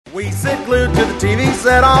We sit glued to the TV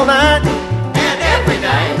set all night and every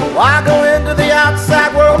day. Why go into the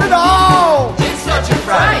outside world at all? It's such a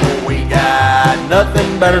fright. We got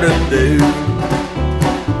nothing better to do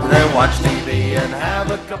than watch TV and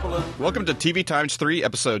have a couple of... Welcome to TVx3,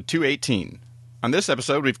 episode 218. On this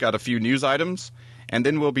episode, we've got a few news items, and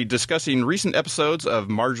then we'll be discussing recent episodes of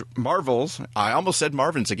Marvel's... I almost said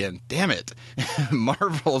Marvin's again. Damn it.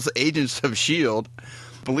 Marvel's Agents of S.H.I.E.L.D.,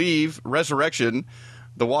 Believe, Resurrection,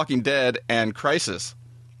 The Walking Dead, and Crisis,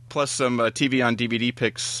 plus some TV on DVD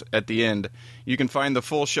picks at the end. You can find the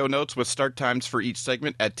full show notes with start times for each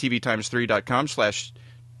segment at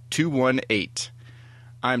tvx3.com/218.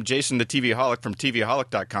 I'm Jason, the TVaholic from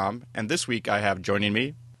tvaholic.com, and this week I have joining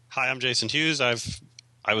me... Hi, I'm Jason Hughes. I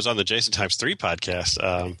was on the Jason Times 3 podcast.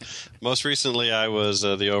 Most recently, I was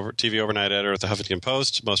the TV overnight editor at the Huffington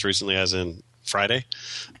Post, most recently as in Friday.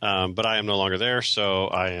 But I am no longer there, so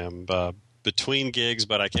I am... between gigs,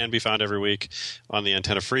 but I can be found every week on the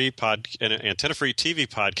Antenna Free TV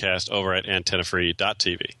podcast over at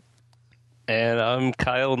antennafree.tv. And I'm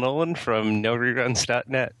Kyle Nolan from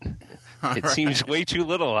NoReruns.net. It seems way too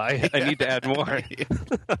little. I need to add more.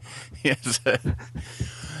 Yes.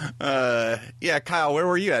 Yeah, Kyle, where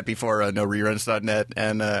were you at before NoReruns.net?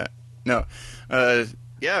 And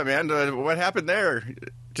yeah, man, what happened there?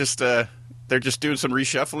 Just they're just doing some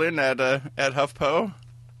reshuffling at HuffPo.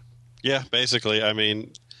 Yeah, basically. I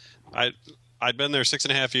mean, I'd been there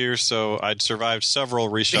 6.5 years, so I'd survived several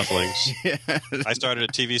reshufflings. Yes. I started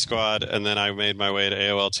at TV Squad, and then I made my way to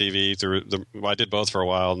AOL TV. I did both for a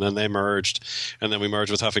while, and then they merged, and then we merged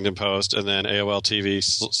with Huffington Post, and then AOL TV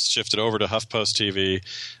shifted over to HuffPost TV,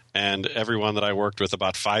 and everyone that I worked with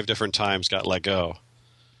about 5 different times got let go.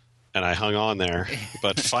 And I hung on there,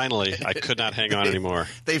 but finally, I could not hang on anymore.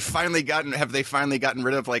 Have they finally gotten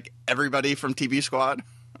rid of like everybody from TV Squad?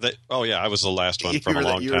 Oh yeah, I was the last one from a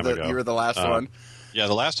long time ago. You were the last one. Yeah,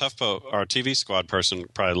 the last HuffPo or TV Squad person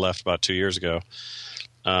probably left about 2 years ago,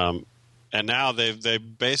 and now they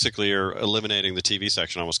basically are eliminating the TV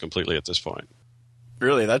section almost completely at this point.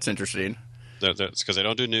 Really, that's interesting. It's because they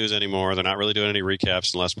don't do news anymore. They're not really doing any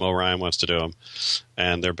recaps unless Mo Ryan wants to do them,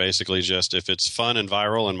 and they're basically just if it's fun and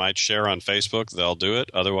viral and might share on Facebook, they'll do it.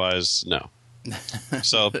 Otherwise, no.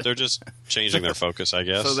 So they're just changing their focus, I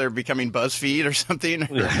guess. So they're becoming BuzzFeed or something?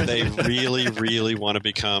 They really, really want to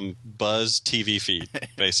become Buzz TV Feed,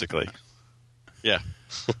 basically. Yeah.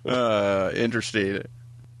 Interesting.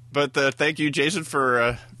 But thank you, Jason,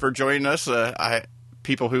 for joining us.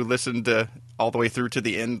 People who listened all the way through to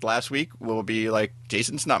the end last week will be like,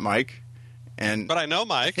 Jason's not Mike. But I know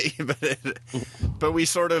Mike. but we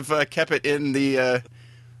sort of kept it in the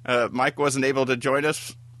Mike wasn't able to join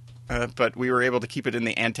us. But we were able to keep it in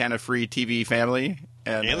the antenna-free TV family.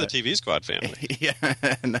 And the TV Squad family. Yeah,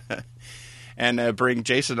 and bring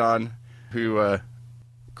Jason on, who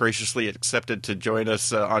graciously accepted to join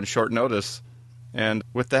us on short notice. And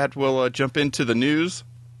with that, we'll jump into the news.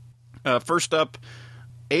 First up,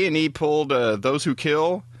 A&E pulled Those Who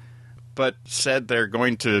Kill, but said they're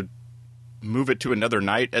going to move it to another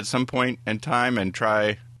night at some point in time and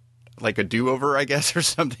try... like a do-over, I guess, or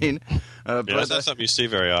something. But that's not something you see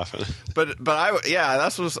very often. But I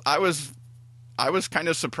was kind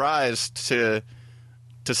of surprised to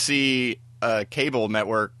see a cable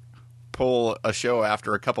network pull a show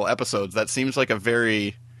after a couple episodes. That seems like a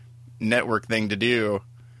very network thing to do.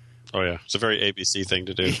 Oh yeah, it's a very ABC thing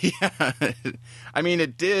to do. Yeah, I mean,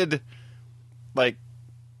 it did. Like,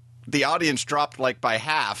 the audience dropped like by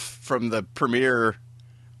half from the premiere.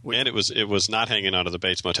 And it was not hanging on to the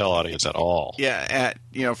Bates Motel audience at all. Yeah,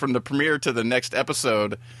 from the premiere to the next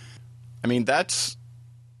episode, at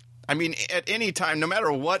any time, no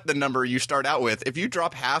matter what the number you start out with, if you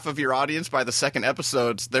drop half of your audience by the second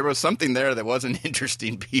episodes, there was something there that wasn't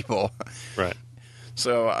interesting people. Right.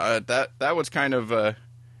 So that was kind of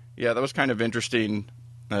interesting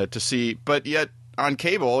to see. But yet on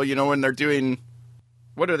cable, when they're doing,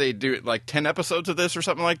 what do they do, like 10 episodes of this or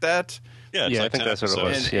something like that? Yeah, I think that's what it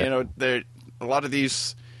was. And, a lot of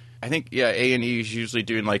these, I think, A&E is usually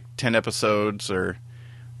doing like 10 episodes or,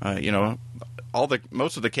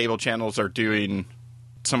 most of the cable channels are doing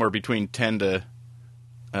somewhere between 10 to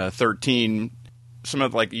 13. Some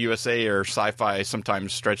of like USA or Sci-Fi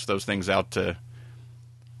sometimes stretch those things out to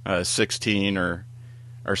 16 or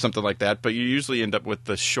something like that. But you usually end up with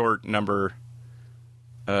the short number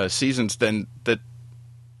seasons then that.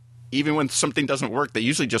 Even when something doesn't work, they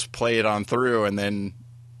usually just play it on through, and then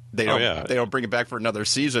they don't bring it back for another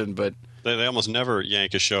season. But they almost never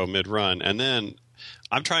yank a show mid-run. And then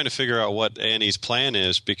I'm trying to figure out what A&E's plan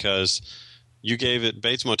is because you gave it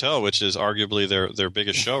Bates Motel, which is arguably their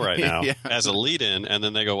biggest show right now, Yeah. as a lead-in, and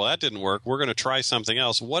then they go, well, that didn't work. We're going to try something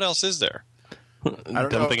else. What else is there? I don't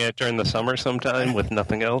Dumping know. it during the summer sometime with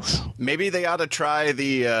nothing else. Maybe they ought to try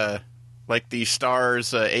the like the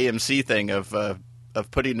Stars AMC thing of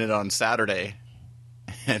putting it on Saturday,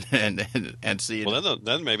 and see. Well,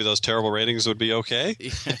 then maybe those terrible ratings would be okay.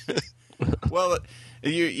 Well,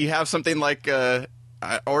 you have something like,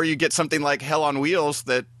 or you get something like Hell on Wheels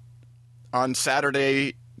that on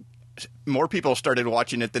Saturday more people started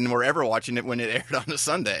watching it than were ever watching it when it aired on a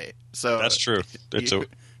Sunday. So That's true.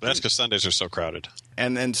 That's because Sundays are so crowded.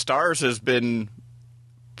 And then Stars has been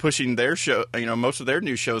pushing their show. Most of their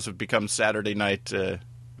new shows have become Saturday night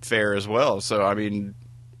fare as well. So I mean,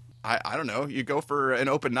 I don't know. You go for an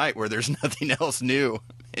open night where there's nothing else new,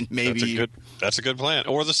 and maybe that's a good plan.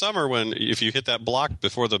 Or the summer, when if you hit that block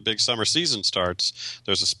before the big summer season starts,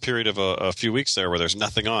 there's this period of a few weeks there where there's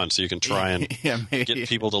nothing on, so you can try and get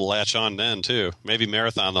people to latch on then too. Maybe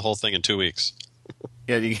marathon the whole thing in 2 weeks.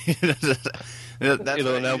 Yeah,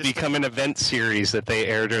 It'll now become an event series that they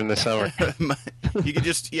air during the summer. you could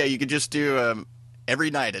just do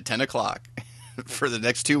every night at 10 o'clock for the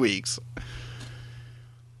next 2 weeks.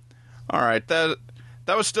 All right, that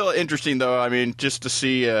was still interesting, though. I mean, just to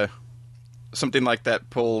see something like that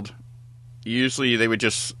pulled. Usually they would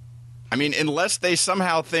just, I mean, unless they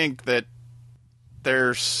somehow think that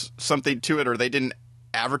there's something to it or they didn't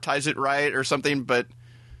advertise it right or something, but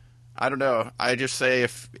I don't know. I just say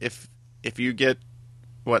if you get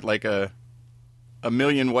like a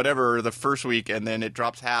million whatever the first week and then it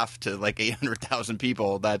drops half to like 800,000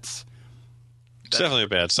 people, that's definitely a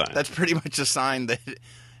bad sign. That's pretty much a sign that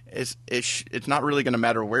it's not really going to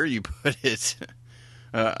matter where you put it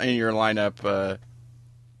in your lineup.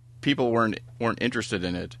 People weren't interested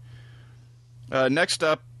in it. Next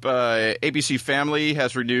up, ABC Family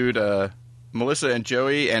has renewed Melissa and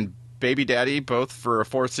Joey and Baby Daddy both for a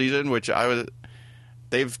fourth season, which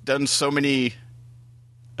they've done so many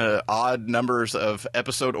odd numbers of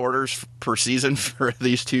episode orders per season for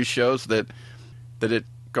these two shows that it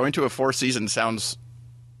going to a fourth season sounds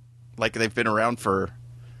like they've been around for.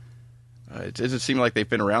 It doesn't seem like they've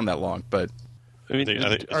been around that long, but I mean,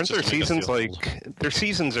 aren't their seasons their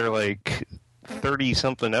seasons are like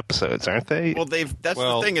 30-something episodes, aren't they? Well,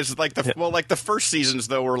 the thing is like the first seasons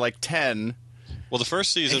though were like 10. Well, the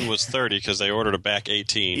first season was 30 because they ordered a back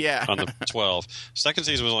 18 on the 12. Second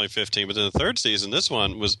season was only 15, but then the third season, this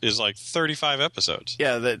one is like 35 episodes.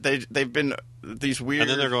 Yeah, they've been these weird. And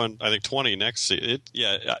then they're going, I think, 20 next season.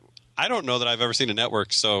 I don't know that I've ever seen a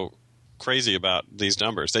network so crazy about these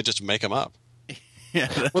numbers. They just make them up. Yeah.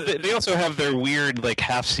 Well, they also have their weird like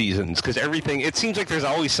half seasons because everything. It seems like there's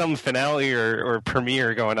always some finale or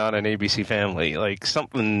premiere going on ABC Family, like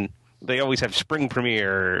something. They always have spring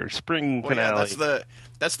premiere, spring finale. Yeah,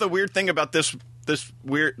 that's the weird thing about this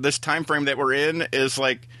time frame that we're in is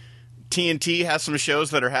like TNT has some shows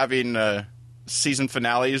that are having season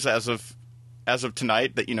finales as of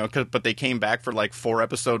tonight that but they came back for like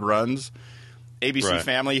 4-episode runs. ABC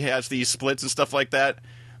Family has these splits and stuff like that,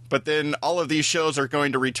 but then all of these shows are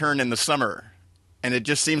going to return in the summer, and it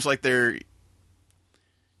just seems like they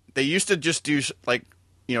used to just do like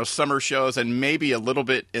summer shows and maybe a little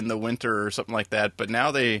bit in the winter or something like that, but now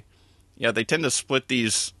they tend to split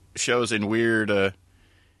these shows in weird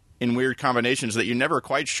combinations that you're never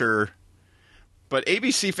quite sure. But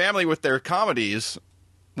ABC Family with their comedies,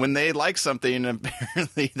 when they like something,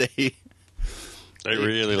 apparently they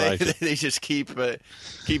really like it. They just keep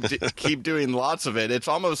doing lots of it. It's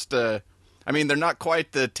almost I mean, they're not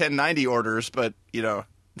quite the 1090 orders, but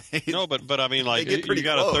no, but I mean, like, you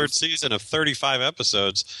got close. A third season of 35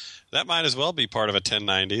 episodes. That might as well be part of a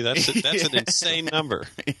 1090. That's an insane number.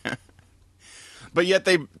 Yeah. But yet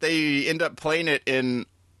they end up playing it in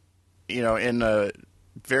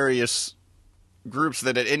various groups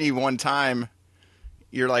that at any one time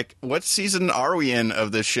you're like, what season are we in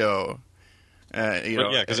of this show?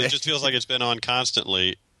 Because it just feels like it's been on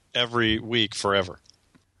constantly every week forever.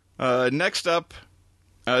 Next up.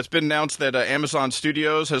 It's been announced that Amazon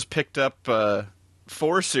Studios has picked up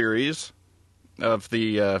 4 series of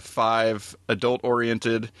the 5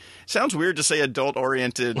 adult-oriented. Sounds weird to say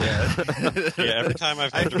adult-oriented. Every time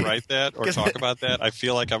I've had to write that or talk about that, I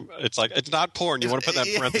feel like it's not porn. You want to put that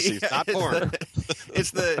in parentheses. Not porn.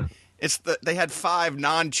 They had 5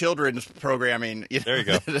 non-children's programming. There you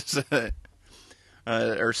go.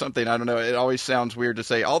 Or something. I don't know. It always sounds weird to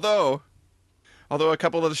say. Although a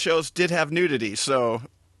couple of the shows did have nudity, so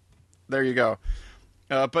there you go.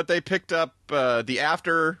 But they picked up The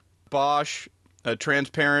After, Bosch,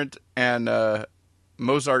 Transparent, and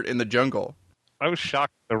Mozart in the Jungle. I was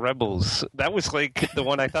shocked. The Rebels. That was like the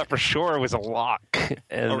one I thought for sure was a lock.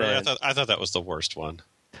 And Oh, really? then, I thought that was the worst one.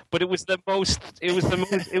 but it was the most. It was the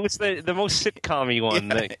most. It was the most sitcom-y one.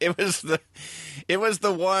 Yeah, it was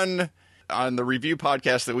the one on the review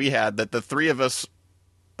podcast that we had that the three of us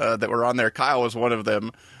that were on there, Kyle was one of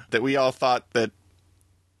them, that we all thought that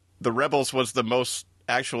the Rebels was the most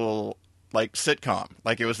actual like sitcom.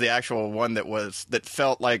 Like it was the actual one that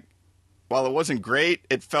felt like, while it wasn't great,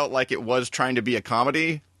 it felt like it was trying to be a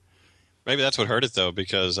comedy. Maybe that's what hurt it, though,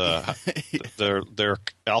 because their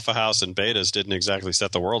Alpha House and Betas didn't exactly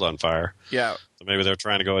set the world on fire. Yeah. So maybe they're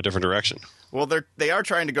trying to go a different direction. Well, they are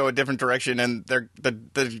trying to go a different direction, and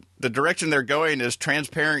the direction they're going is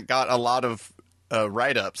Transparent got a lot of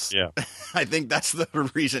write-ups. Yeah. I think that's the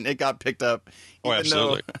reason it got picked up. Oh,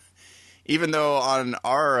 absolutely. Even though on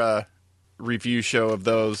our review show of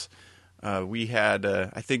those, we had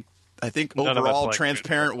I think None of us overall liked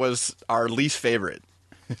Transparent was our least favorite.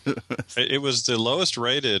 It was the lowest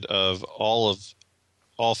rated of all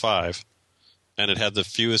five, and it had the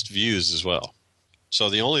fewest views as well. So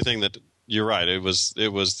the only thing that you're right, it was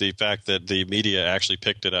the fact that the media actually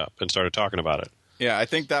picked it up and started talking about it. Yeah, I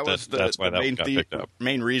think that's why that one got picked up.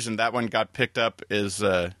 Main reason that one got picked up is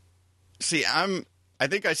I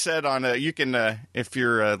think I said on you can if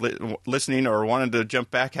you're listening or wanted to jump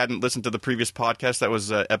back, hadn't listened to the previous podcast, that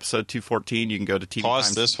was episode 214. You can go to TV Pause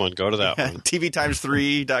Times, this one, go to that one.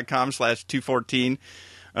 tvtimes3.com/214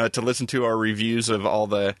 to listen to our reviews of all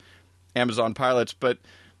the Amazon pilots. But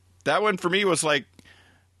that one for me was like,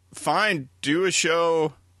 fine, do a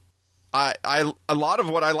show. A lot of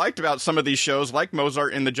what I liked about some of these shows, like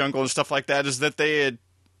Mozart in the Jungle and stuff like that, is that they had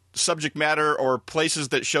subject matter or places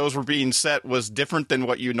that shows were being set was different than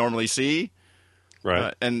what you normally see.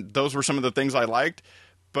 Right. And those were some of the things I liked.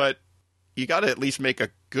 But you got to at least make a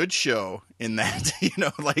good show in that.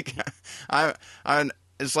 Like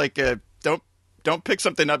it's like don't pick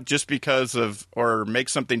something up just because of, or make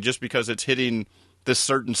something just because it's hitting this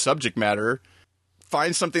certain subject matter.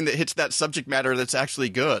 Find something that hits that subject matter that's actually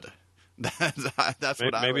good. That's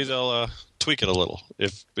what maybe they'll tweak it a little.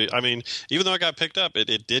 Even though it got picked up,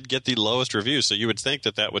 it did get the lowest review. So you would think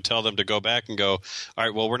that would tell them to go back and go, all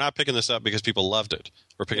right, well, we're not picking this up because people loved it.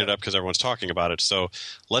 We're picking it up because everyone's talking about it. So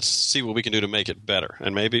let's see what we can do to make it better.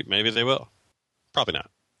 And maybe they will. Probably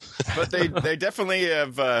not. But they definitely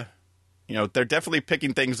have. They're definitely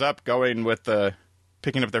picking things up, going with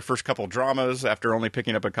picking up their first couple dramas after only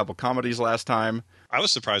picking up a couple comedies last time. I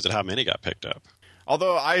was surprised at how many got picked up.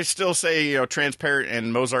 Although I still say, Transparent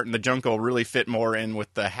and Mozart in the Jungle really fit more in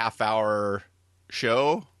with the half-hour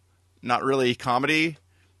show. Not really comedy,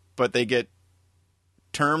 but they get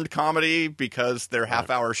termed comedy because they're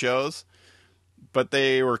half-hour shows. But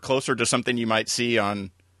they were closer to something you might see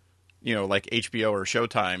on, like HBO or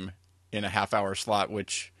Showtime in a half-hour slot,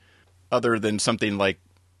 which, other than something like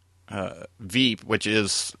Veep, which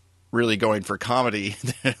is really going for comedy,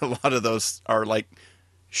 a lot of those are like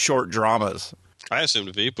short dramas. I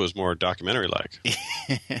assumed Veep was more documentary-like.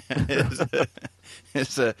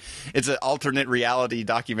 It's an alternate reality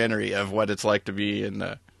documentary of what it's like to be in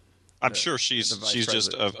the. I'm sure she's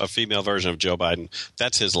just a female version of Joe Biden.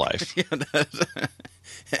 That's his life.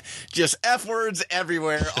 Just F words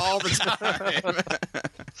everywhere all the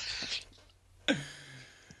time.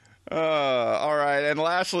 All right, and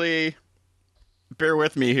lastly, bear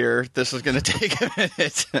with me here. This is going to take a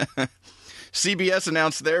minute. CBS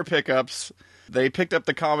announced their pickups. They picked up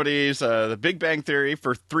the comedies, The Big Bang Theory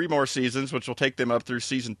for 3 more seasons, which will take them up through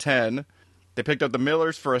season 10. They picked up The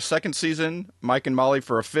Millers for a 2nd season, Mike and Molly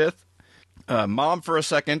for a 5th, Mom for a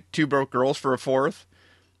 2nd, 2 Broke Girls for a 4th,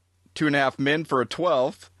 2.5 Men for a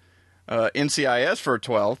 12th, NCIS for a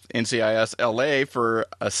 12th, NCIS LA for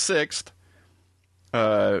a 6th,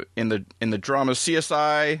 in the drama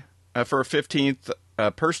CSI for a 15th,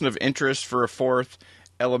 Person of Interest for a 4th,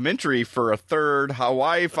 Elementary for a 3rd,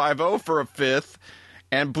 Hawaii Five-0 for a 5th,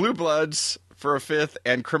 and Blue Bloods for a 5th,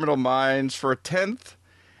 and Criminal Minds for a 10th,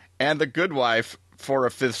 and The Good Wife for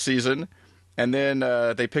a 5th season. And then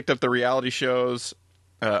they picked up the reality shows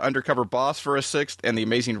Undercover Boss for a 6th, and The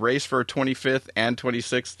Amazing Race for a 25th and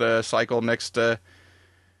 26th cycle next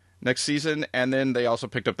season. And then they also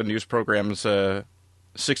picked up the news programs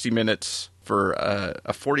 60 Minutes for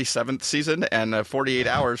a 47th season and 48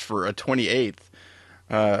 Hours for a 28th.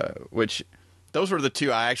 Which those were the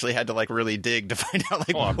 2 I actually had to really dig to find out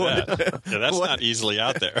that's not easily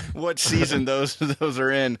out there. What season those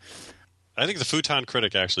are in. I think the Futon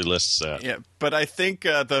Critic actually lists that. Yeah, but I think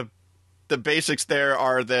the basics there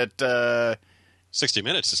are that 60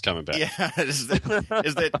 Minutes is coming back. Yeah, is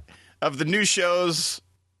that of the new shows,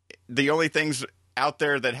 the only things out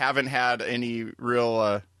there that haven't had any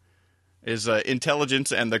real is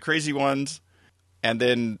Intelligence and the Crazy Ones, and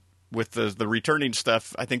then with the returning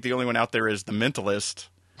stuff, I think the only one out there is The Mentalist.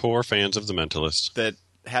 Poor fans of The Mentalist. That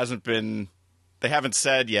they haven't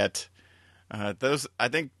said yet. I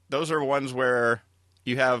think those are ones where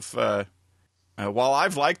you have. While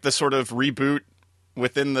I've liked the sort of reboot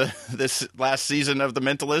within this last season of The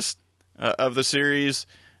Mentalist of the series,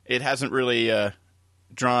 it hasn't really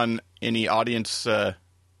drawn any audience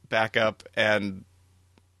back up, and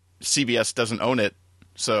CBS doesn't own it,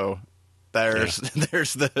 so there's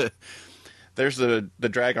the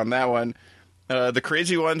drag on that one. The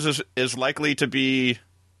Crazy Ones is likely to be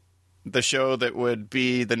the show that would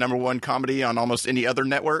be the number one comedy on almost any other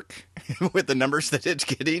network with the numbers that it's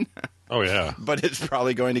getting. Oh, yeah. But it's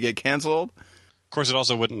probably going to get canceled. Of course, it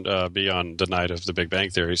also wouldn't be on the night of The Big Bang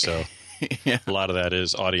Theory, so Yeah. a lot of that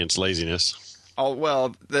is audience laziness. Oh,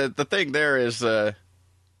 well, the thing there is the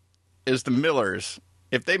Millers.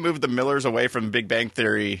 If they move the Millers away from Big Bang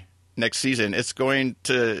Theory next season, it's going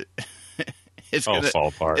to fall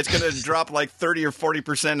apart. It's going to drop like 30 or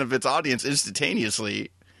 40% of its audience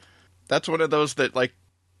instantaneously. That's one of those that like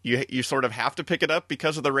you sort of have to pick it up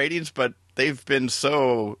because of the ratings, but they've been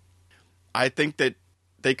so. I think that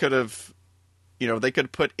they could have, they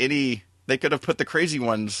could put the Crazy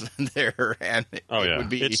Ones there, and it would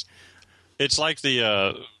be. It's like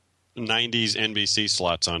the 90s NBC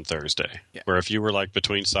slots on Thursday, where if you were like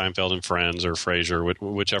between Seinfeld and Friends or Frasier,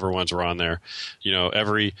 whichever ones were on there,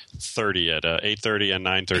 every 30 at 8:30 and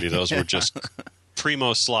 9:30, those were just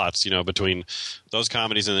primo slots, between those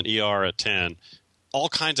comedies, and then ER at 10. All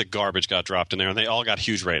kinds of garbage got dropped in there, and they all got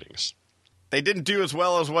huge ratings. They didn't do as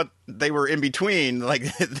well as what they were in between. Like,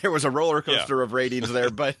 there was a roller coaster of ratings there,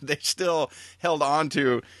 but they still held on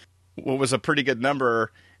to what was a pretty good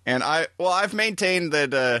number. And I've maintained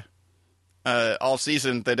that all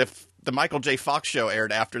season that if the Michael J. Fox show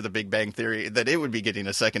aired after The Big Bang Theory, that it would be getting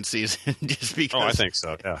a second season just because. Oh, I think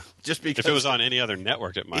so. Yeah. Just because if it was on any other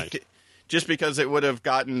network, it might. Just because it would have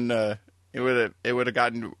gotten it would have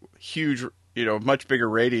gotten huge, much bigger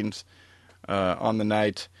ratings on the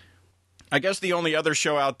night. I guess the only other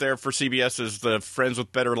show out there for CBS is the Friends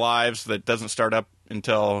with Better Lives that doesn't start up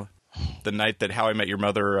until the night that How I Met Your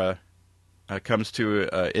Mother comes to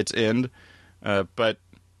its end. But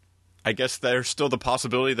I guess there's still the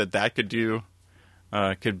possibility that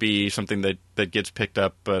could be something that gets picked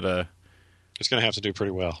up. But it's going to have to do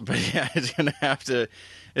pretty well. But yeah, it's going to have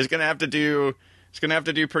to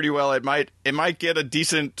do pretty well. It might get a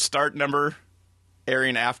decent start number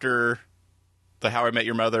airing after the How I Met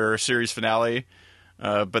Your Mother series finale,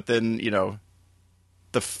 but then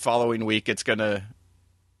the following week it's gonna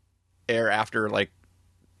air after like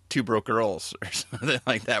Two Broke Girls or something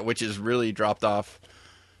like that, which is really dropped off.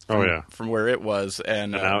 From where it was,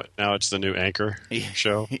 and now it's the new Anchor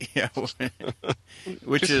show. Yeah,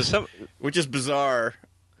 which is bizarre.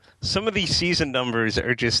 Some of these season numbers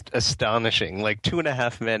are just astonishing. Like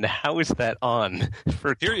 2.5 Men, how is that on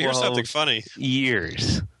for 12 Here's something funny.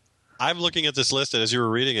 years? I'm looking at this list, and as you were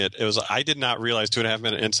reading it, I did not realize 2.5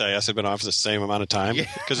 Men NCIS had been on for the same amount of time,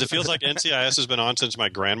 because it feels like NCIS has been on since my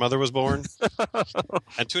grandmother was born,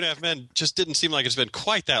 and 2.5 Men just didn't seem like it's been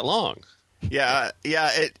quite that long. Yeah.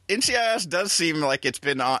 NCIS does seem like it's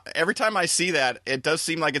been on. Every time I see that, it does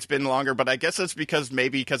seem like it's been longer, but I guess it's because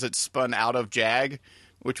it's spun out of JAG,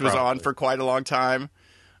 which was on for quite a long time.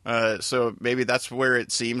 So maybe that's where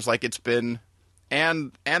it seems like it's been,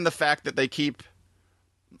 and the fact that they keep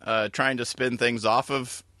trying to spin things off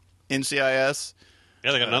of NCIS.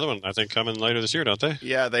 Yeah, they got another one, I think, coming later this year, don't they?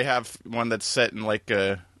 Yeah, they have one that's set in like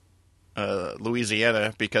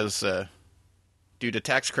Louisiana because due to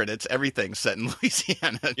tax credits, everything's set in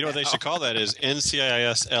Louisiana. You know what they should call that is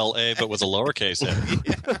NCIS LA, but with a lowercase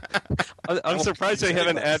n. I'm surprised they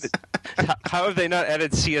haven't added. How have they not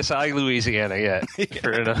added CSI Louisiana yet?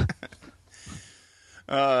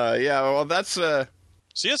 Yeah, well, that's.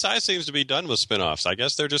 CSI seems to be done with spinoffs. I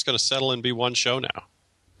guess they're just going to settle and be one show now.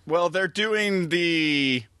 Well, they're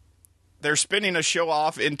spinning a show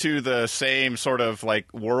off into the same sort of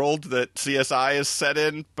like world that CSI is set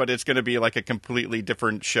in, but it's going to be like a completely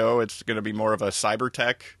different show. It's going to be more of a cyber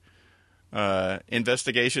tech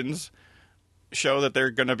investigations show that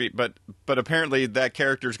they're going to be, but apparently that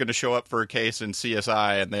character is going to show up for a case in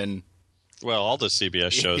CSI, and then. Well, all the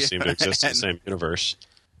CBS shows seem to exist in the same universe.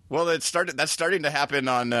 Well, that's starting to happen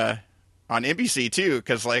on NBC too,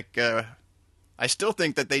 because I still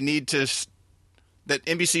think that they need to that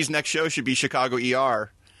NBC's next show should be Chicago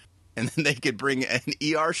ER, and then they could bring an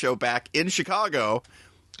ER show back in Chicago.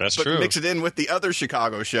 That's but true. Mix it in with the other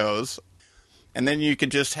Chicago shows, and then you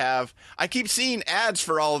could just have. I keep seeing ads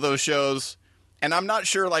for all of those shows, and I'm not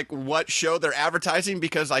sure like what show they're advertising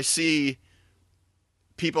because I see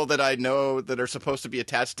people that I know that are supposed to be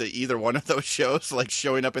attached to either one of those shows, like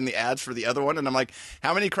showing up in the ads for the other one, and I'm like,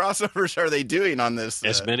 how many crossovers are they doing on this?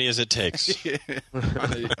 As many as it takes.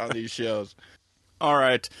 on these shows. All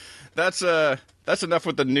right, that's enough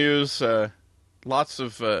with the news. Lots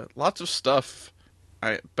of stuff.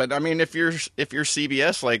 But I mean, if you're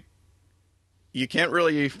CBS, like, you can't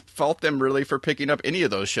really fault them really for picking up any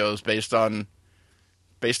of those shows based on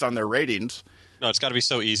their ratings. No, it's got to be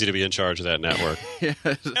so easy to be in charge of that network. Yes.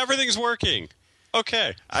 Everything's working.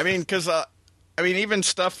 Okay. I mean, because even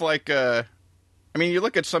stuff like you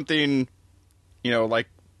look at something, like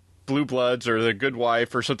Blue Bloods or The Good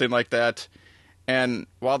Wife or something like that, and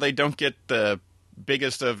while they don't get the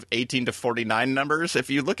biggest of 18 to 49 numbers, if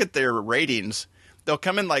you look at their ratings, they'll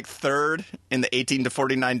come in like third in the 18 to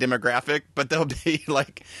 49 demographic, but they'll be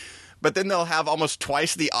like. But then they'll have almost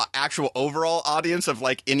twice the actual overall audience of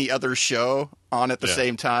like any other show on at the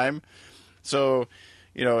same time. So,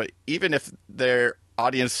 even if their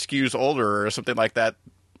audience skews older or something like that,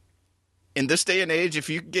 in this day and age, if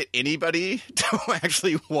you get anybody to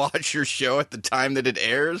actually watch your show at the time that it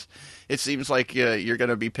airs, it seems like you're going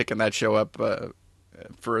to be picking that show up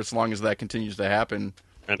for as long as that continues to happen.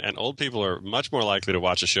 And old people are much more likely to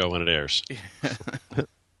watch a show when it airs.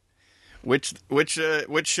 Which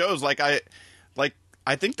shows I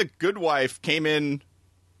think The Good Wife came in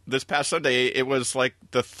this past Sunday. It was like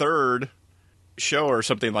the third show or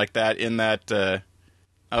something like that in that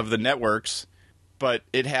of the networks, but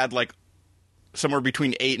it had like somewhere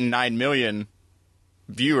between 8 and 9 million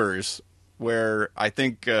viewers. Where I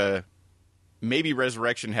think maybe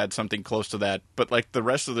Resurrection had something close to that, but like the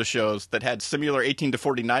rest of the shows that had similar 18 to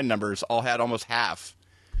 49 numbers all had almost half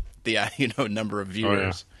the number of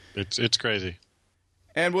viewers. Oh, yeah. It's crazy.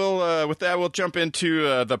 And we'll with that, we'll jump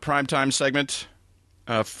into the primetime segment.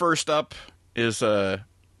 First up is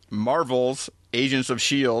Marvel's Agents of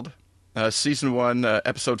S.H.I.E.L.D., Season 1,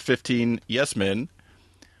 Episode 15, Yes Men,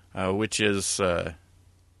 which is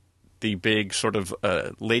the big sort of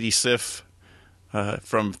Lady Sif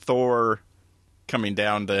from Thor coming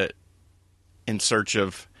down in search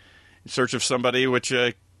of somebody, which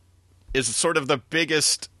is sort of the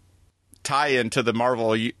biggest tie-in to the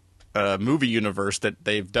Marvel movie universe that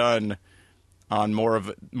they've done on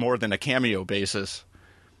more than a cameo basis.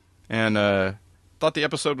 And thought the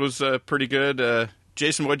episode was pretty good.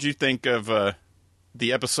 Jason, what did you think of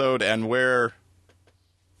the episode and where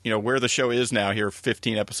the show is now here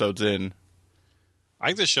 15 episodes in? I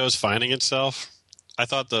think the show's finding itself. I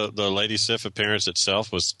thought the Lady Sif appearance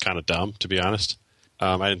itself was kind of dumb, to be honest.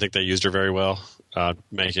 I didn't think they used her very well,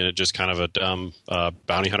 making it just kind of a dumb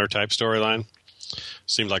bounty hunter type storyline.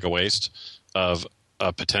 Seemed like a waste of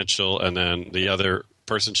potential, and then the other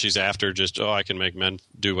person she's after just, I can make men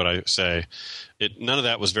do what I say. None of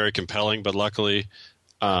that was very compelling, but luckily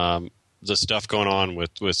the stuff going on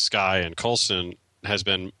with Skye and Coulson has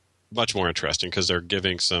been much more interesting because they're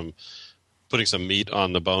putting some meat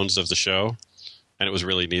on the bones of the show, and it was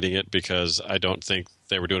really needing it because I don't think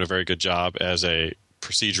they were doing a very good job as a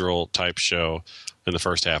procedural type show in the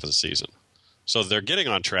first half of the season. So they're getting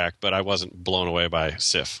on track, but I wasn't blown away by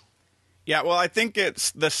Sif. Yeah, well, I think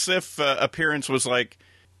it's the Sif appearance was like,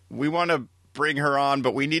 we want to bring her on,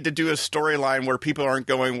 but we need to do a storyline where people aren't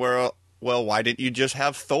going, well, why didn't you just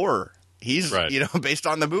have Thor? He's, right. Based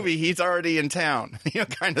on the movie, he's already in town,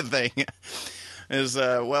 kind of thing. Is,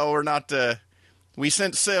 we're not, we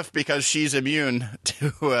sent Sif because she's immune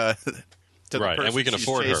to right, the and we can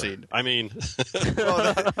afford chasing. her. I mean,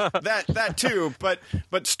 well, that too, but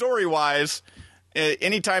story-wise,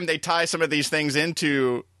 anytime they tie some of these things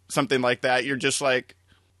into something like that, you're just like,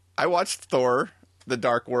 I watched Thor: The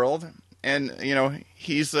Dark World, and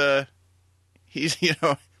he's living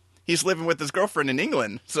with his girlfriend in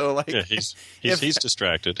England, so like, yeah, he's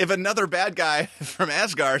distracted. If another bad guy from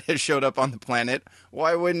Asgard has showed up on the planet,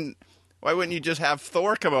 why wouldn't you just have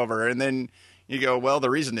Thor come over? And then you go, well, the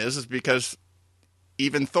reason is because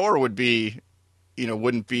even Thor wouldn't be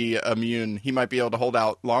immune. He might be able to hold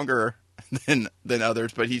out longer than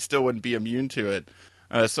others, but he still wouldn't be immune to it.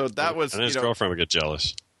 So that was, and his girlfriend would get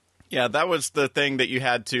jealous. Yeah, that was the thing that you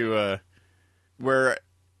had to, where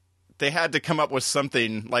they had to come up with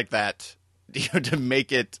something like that, to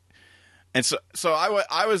make it. And so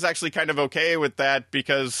I was actually kind of okay with that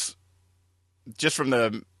because just from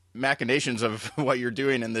the machinations of what you're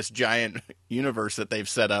doing in this giant universe that they've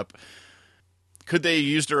set up, could they have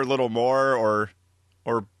used her a little more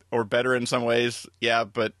or better in some ways? Yeah,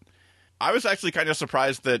 but I was actually kind of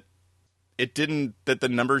surprised that the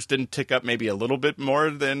numbers didn't tick up maybe a little bit more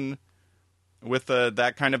than with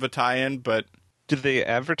that kind of a tie-in. But did they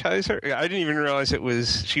advertise her? I didn't even realize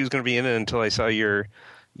she was going to be in it until I saw your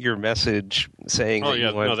message saying that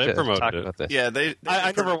you wanted they to talk it. about this. Yeah,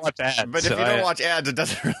 I never watch ads, but if you don't watch ads, it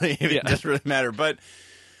doesn't really matter. But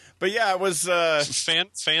yeah, it was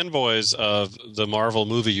fanboys of the Marvel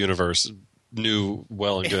movie universe knew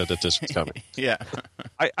well and good that this was coming. Yeah.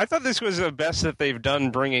 I thought this was the best that they've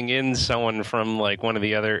done, bringing in someone from like one of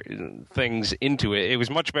the other things into it. It was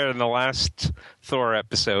much better than the last Thor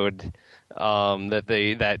episode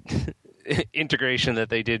that integration that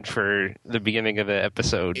they did for the beginning of the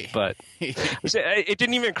episode. But it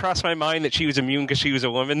didn't even cross my mind that she was immune because she was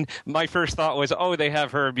a woman. My first thought was, oh, they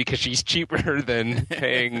have her because she's cheaper than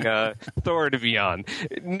paying Thor to be on.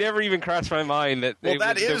 It never even crossed my mind that. Well,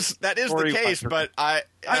 that is the case. But I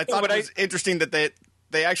thought it was interesting that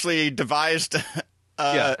they actually devised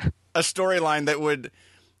a storyline that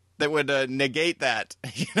would negate that.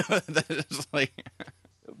 You know, that is like.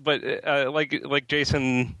 But like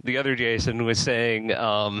Jason, the other Jason, was saying,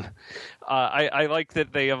 I like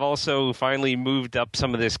that they have also finally moved up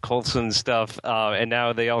some of this Coulson stuff, and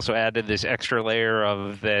now they also added this extra layer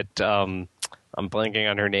of that. I'm blanking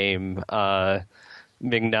on her name.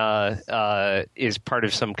 Ming-Na is part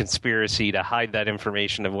of some conspiracy to hide that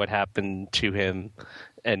information of what happened to him,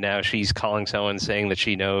 and now she's calling someone saying that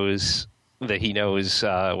he knows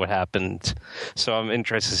what happened. So I'm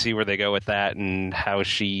interested to see where they go with that and how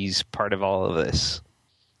she's part of all of this.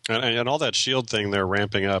 And all that S.H.I.E.L.D. thing they're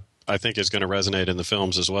ramping up, I think, is going to resonate in the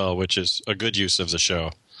films as well, which is a good use of the show.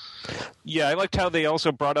 Yeah, I liked how they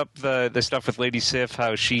also brought up the stuff with Lady Sif,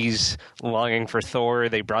 how she's longing for Thor.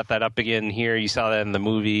 They brought that up again here. You saw that in the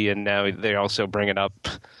movie, and now they also bring it up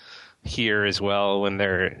here as well when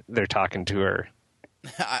they're talking to her.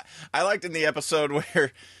 I liked in the episode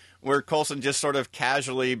where Coulson just sort of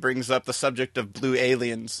casually brings up the subject of blue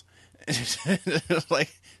aliens.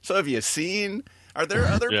 Like, so have you seen? Are there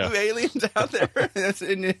other blue aliens out there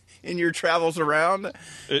in your travels around?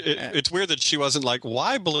 It's weird that she wasn't like,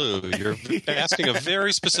 why blue? You're asking a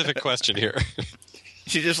very specific question here.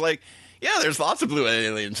 She's just like, yeah, there's lots of blue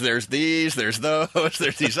aliens. There's these, there's those,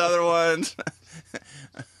 there's these other ones.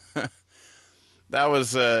 That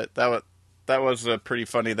was pretty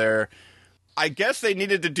funny there. I guess they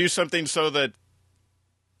needed to do something so that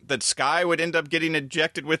Skye would end up getting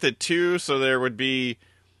ejected with it too, so there would be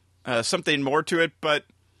something more to it. But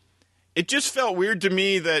it just felt weird to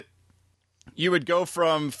me that you would go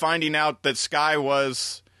from finding out that Skye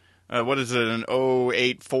was, what is it, an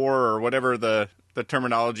 084 or whatever the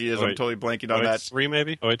terminology is. I'm totally blanking on that. 083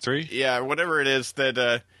 maybe? 083? Yeah, whatever it is that,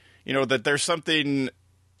 that there's something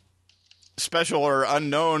special or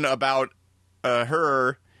unknown about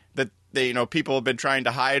her that people have been trying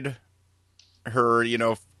to hide her,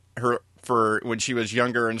 her for when she was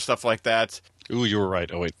younger and stuff like that. Ooh, you were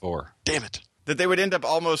right. 084. Damn it. That they would end up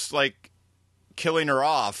almost like killing her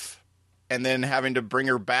off and then having to bring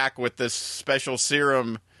her back with this special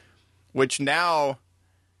serum, which now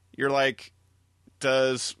you're like,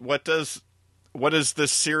 what is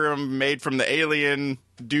this serum made from the alien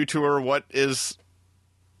do to her? What is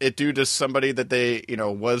it do to somebody that they,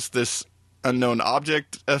 was this unknown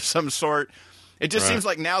object of some sort? It just seems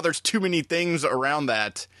like now there's too many things around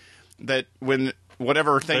that when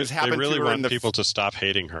whatever things happen they really to her want people to stop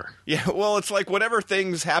hating her. Yeah, well, it's like whatever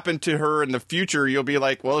things happen to her in the future, you'll be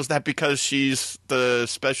like, well, is that because she's the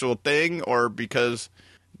special thing, or because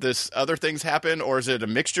this other things happen, or is it a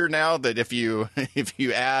mixture now that if you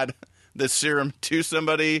add this serum to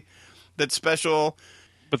somebody that's special?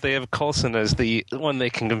 But they have Coulson as the one they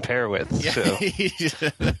can compare with. Yeah, so.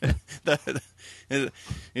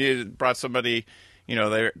 He brought somebody, they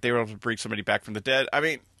were able to bring somebody back from the dead. I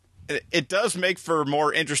mean, it does make for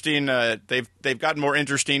more interesting. They've gotten more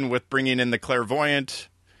interesting with bringing in the clairvoyant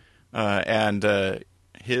and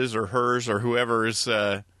his or hers or whoever's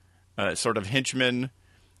sort of henchman,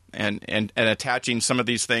 and attaching some of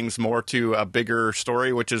these things more to a bigger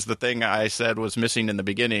story, which is the thing I said was missing in the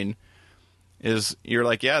beginning. Is you're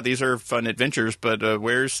like, yeah, these are fun adventures, but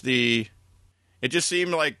where's the? It just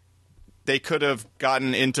seemed like they could have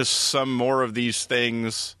gotten into some more of these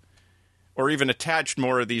things, or even attached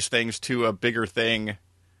more of these things to a bigger thing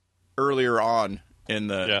earlier on in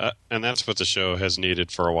the. Yeah, and that's what the show has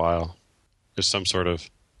needed for a while, is some sort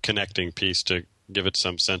of connecting piece to give it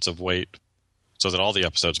some sense of weight, so that all the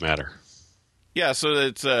episodes matter. Yeah, so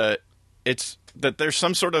it's that there's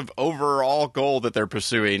some sort of overall goal that they're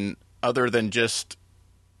pursuing, other than just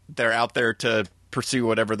they're out there to pursue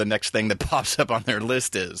whatever the next thing that pops up on their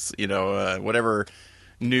list is, whatever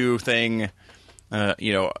new thing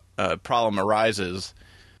problem arises,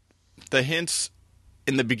 the hints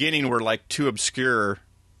in the beginning were like too obscure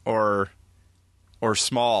or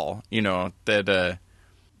small, that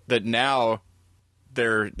now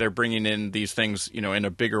they're bringing in these things, in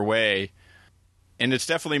a bigger way, and it's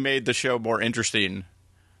definitely made the show more interesting.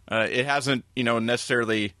 It hasn't,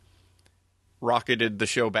 necessarily rocketed the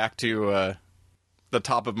show back to the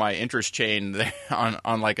top of my interest chain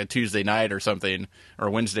on like a Tuesday night or something, or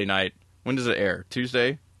Wednesday night. When does it air?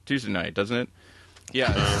 Tuesday night, doesn't it?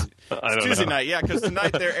 Yeah, it's Tuesday night. Yeah, because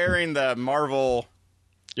tonight they're airing the Marvel.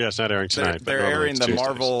 Yeah, it's not airing tonight. They're airing the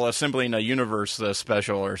Marvel Assembling a Universe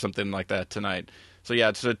special or something like that tonight. So yeah,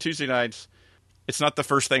 it's Tuesday nights. It's not the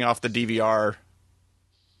first thing off the DVR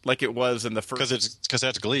like it was in the first. Because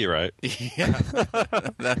that's Glee, right? Yeah,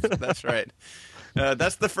 that's right.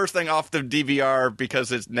 That's the first thing off the DVR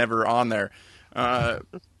because it's never on there.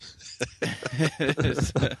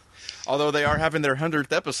 Although they are having their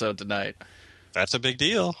 100th episode tonight. That's a big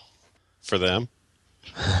deal for them.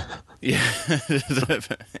 Yeah,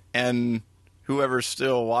 and whoever's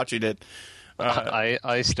still watching it.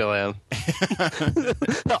 I still am.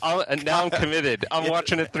 Now I'm committed. I'm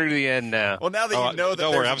watching it through the end now. Well, now that you know that,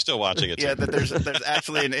 don't worry, I'm still watching it. Yeah, that there's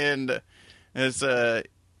actually an end. It's going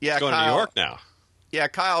to New York now. Yeah,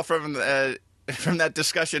 Kyle from that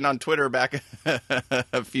discussion on Twitter back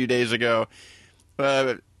a few days ago.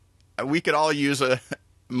 We could all use a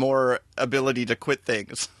more ability to quit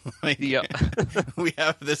things. Yeah, we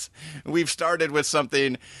have this. We've started with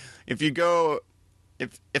something.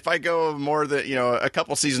 If I go more than a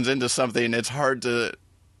couple seasons into something, it's hard to,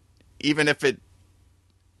 even if it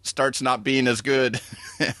starts not being as good.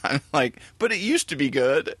 I'm like, but it used to be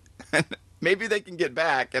good. Maybe they can get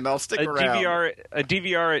back, and I'll stick around. A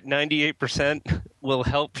DVR at 98% will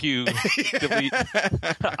help you delete.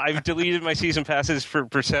 I've deleted my season passes for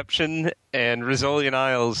Perception and Rizzoli and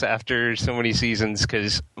Isles after so many seasons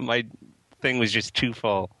because my thing was just too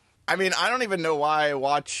full. I mean, I don't even know why I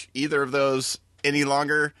watch either of those any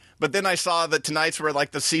longer. But then I saw that tonight's were like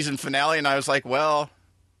the season finale, and I was like, well,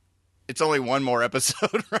 it's only one more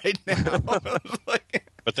episode right now.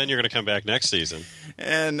 But then you're going to come back next season.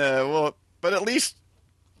 And, but at least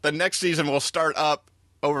the next season will start up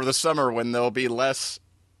over the summer when there'll be less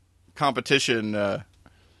competition.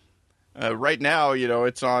 Right now,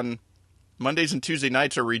 it's on Mondays and Tuesday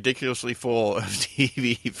nights are ridiculously full of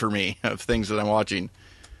TV for me, of things that I'm watching.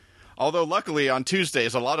 Although luckily on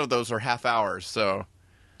Tuesdays, a lot of those are half hours, so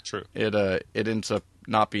true. It ends up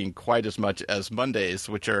not being quite as much as Mondays,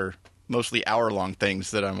 which are mostly hour-long things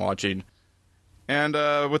that I'm watching. And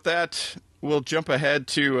with that, we'll jump ahead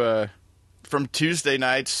to from Tuesday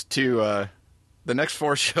nights to the next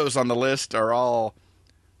 4 shows on the list are all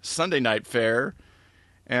Sunday night fare.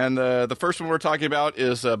 And the first one we're talking about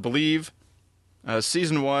is Believe,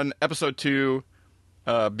 Season 1, Episode 2,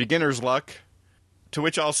 Beginner's Luck, to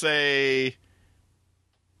which I'll say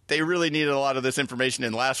they really needed a lot of this information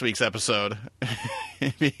in last week's episode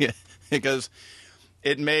because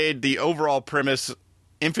it made the overall premise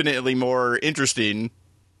infinitely more interesting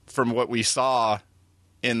from what we saw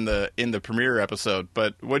in the premiere episode.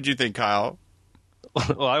 But what did you think, Kyle?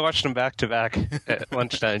 Well, I watched them back to back at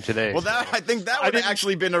lunchtime today. Well, I think that would have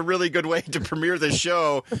actually been a really good way to premiere this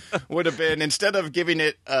show. Would have been, instead of giving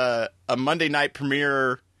it a Monday night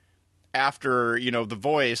premiere after The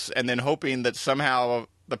Voice, and then hoping that somehow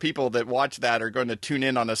the people that watch that are going to tune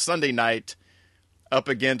in on a Sunday night up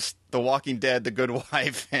against The Walking Dead, The Good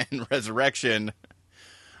Wife, and Resurrection,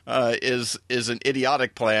 is an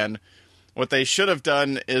idiotic plan. What they should have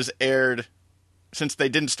done is aired, since they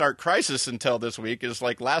didn't start Crisis until this week, is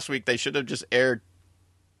like last week they should have just aired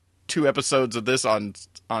 2 episodes of this on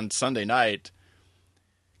Sunday night,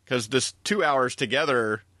 because this 2 hours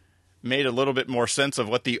together made a little bit more sense of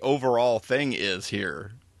what the overall thing is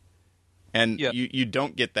here. And you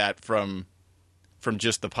don't get that from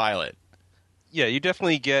just the pilot. Yeah, you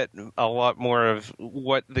definitely get a lot more of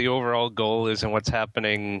what the overall goal is and what's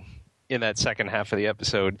happening in that second half of the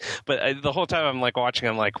episode. But the whole time I'm like watching,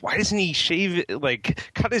 I'm like, why doesn't he shave, like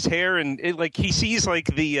cut his hair? And he sees like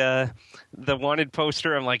the wanted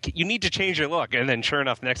poster. I'm like, you need to change your look. And then sure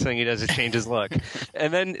enough, next thing he does is change his look.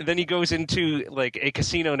 And then he goes into like a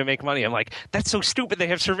casino to make money. I'm like, that's so stupid. They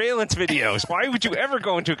have surveillance videos. Why would you ever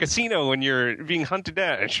go into a casino when you're being hunted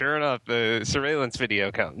down? And sure enough, the surveillance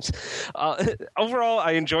video comes. Overall,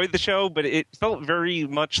 I enjoyed the show, but it felt very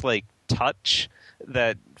much like Touch,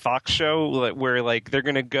 that Fox show where like they're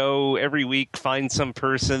gonna go every week, find some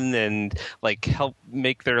person and like help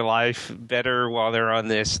make their life better while they're on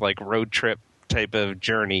this like road trip type of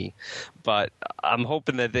journey. But I'm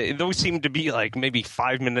hoping that those seem to be like maybe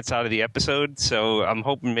 5 minutes out of the episode, so I'm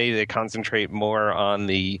hoping maybe they concentrate more on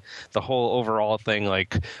the whole overall thing,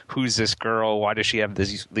 like who's this girl, why does she have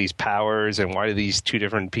these powers, and why do these two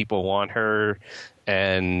different people want her,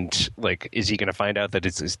 and like is he going to find out that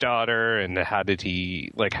it's his daughter, and how did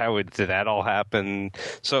that all happen?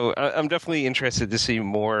 So I'm definitely interested to see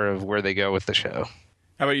more of where they go with the show.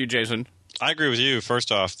 How about you, Jason? I agree with you,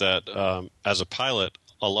 first off, that as a pilot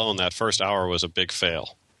alone, that first hour was a big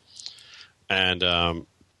fail. And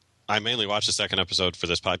I mainly watched the second episode for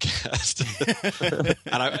this podcast.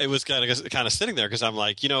 And it was kind of sitting there because I'm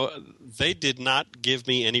like, they did not give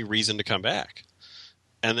me any reason to come back.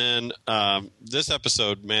 And then this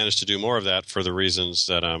episode managed to do more of that for the reasons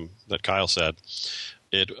that Kyle said.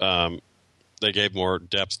 They gave more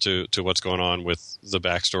depth to what's going on with the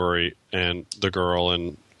backstory and the girl,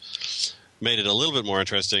 and made it a little bit more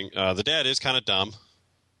interesting. The dad is kind of dumb,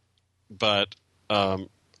 but I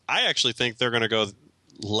actually think they're going to go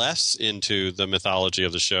less into the mythology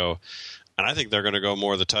of the show, and I think they're going to go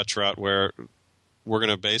more the touch route, where we're going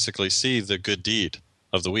to basically see the good deed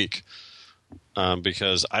of the week,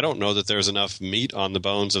 because I don't know that there's enough meat on the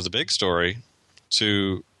bones of the big story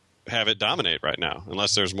to have it dominate right now,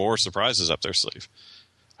 unless there's more surprises up their sleeve.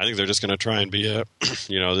 I think they're just going to try and be a,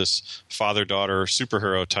 this father-daughter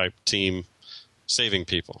superhero type team saving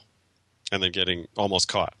people, and then getting almost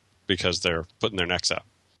caught because they're putting their necks out,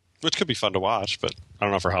 which could be fun to watch, but I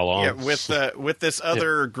don't know for how long. Yeah, with this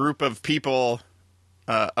other group of people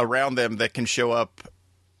around them that can show up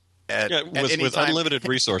at any with time. unlimited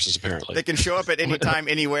resources, apparently. They can show up at any time,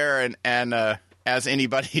 anywhere, and as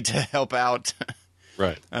anybody to help out.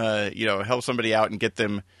 Right. Help somebody out and get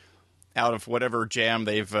them out of whatever jam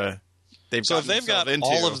they've so if they've got into.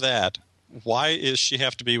 all of that, why does she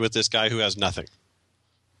have to be with this guy who has nothing?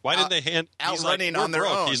 Why didn't they hand out running on their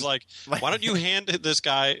own? He's like, why don't you hand this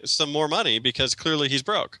guy some more money, because clearly he's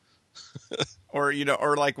broke? or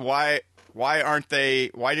like why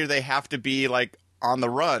do they have to be like on the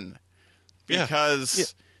run?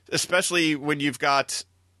 Because especially when you've got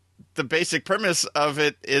the basic premise of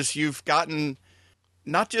it is you've gotten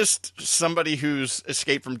not just somebody who's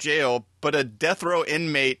escaped from jail, but a death row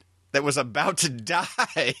inmate that was about to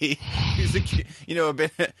die. Who's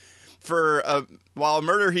while a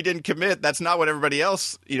murder he didn't commit, that's not what everybody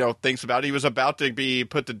else thinks about. He was about to be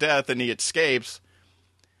put to death, and he escapes.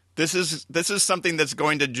 This is something that's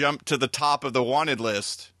going to jump to the top of the wanted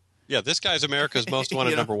list. Yeah, this guy's America's most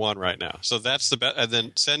wanted number one right now. So that's the best. And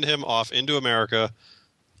then send him off into America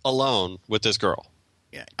alone with this girl.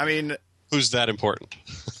 Yeah, I mean, who's that important?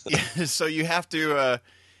 Yeah, so you have to,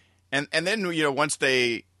 and then once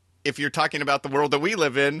if you're talking about the world that we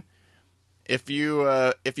live in, if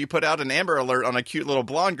you put out an Amber Alert on a cute little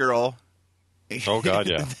blonde girl, oh god,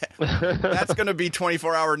 yeah, that's going to be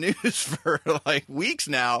 24-hour news for like weeks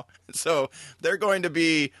now. So they're going to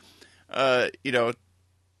be, at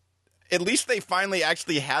least they finally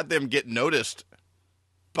actually had them get noticed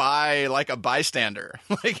by like a bystander,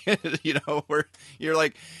 like where you're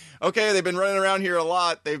like, okay, they've been running around here a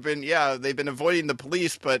lot. They've been avoiding the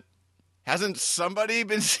police, but hasn't somebody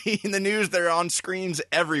been seeing the news? They're on screens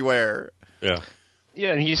everywhere. Yeah.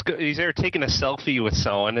 Yeah, and he's there taking a selfie with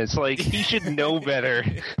someone. It's like he should know better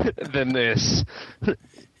than this.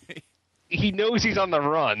 He knows he's on the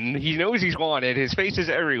run. He knows he's wanted. His face is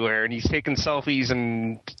everywhere, and he's taking selfies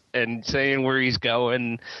and saying where he's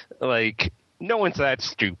going. Like, no one's that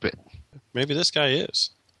stupid. Maybe this guy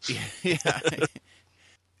is. Yeah.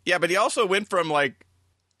 Yeah, but he also went from like,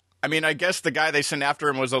 I mean, I guess the guy they sent after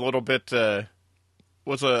him was a little bit,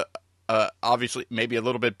 obviously maybe a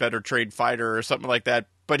little bit better trained fighter or something like that.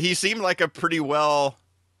 But he seemed like a pretty well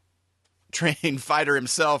trained fighter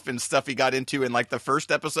himself and stuff he got into in like the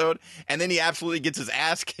first episode. And then he absolutely gets his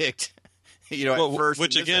ass kicked, at first.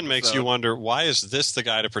 Which again makes you wonder, why is this the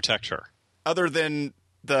guy to protect her? Other than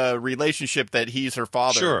the relationship that he's her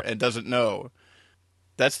father and doesn't know.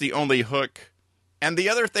 That's the only hook. And the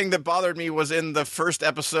other thing that bothered me was in the first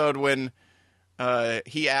episode when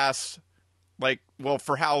he asks, like, well,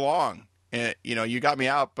 for how long? You got me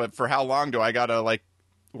out, but for how long do I got to, like,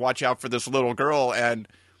 watch out for this little girl? And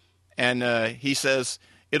he says,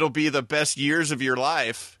 it'll be the best years of your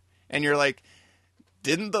life. And you're like,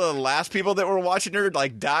 didn't the last people that were watching her,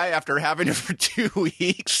 like, die after having her for 2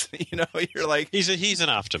 weeks? You're like... He's an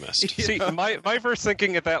optimist. See, my first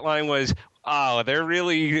thinking at that line was, oh, they're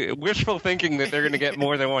really wishful thinking that they're going to get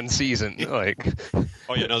more than one season. Like,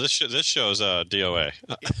 oh yeah, no, this show's DOA.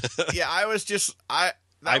 Yeah, that was just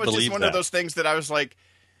one of those things that I was like,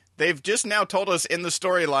 they've just now told us in the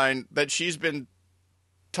storyline that she's been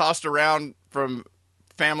tossed around from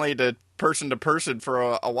family to person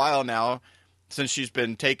for a while now, since she's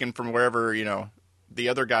been taken from wherever, the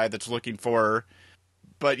other guy that's looking for her.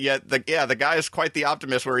 But yet, the guy is quite the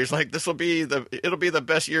optimist, where he's like, it'll be the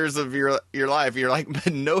best years of your life. You're like,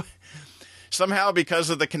 but no, somehow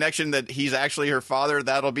because of the connection that he's actually her father,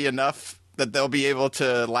 that'll be enough that they'll be able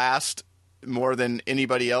to last more than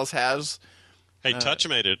anybody else has. Hey, Touch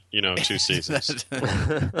made it, 2 seasons.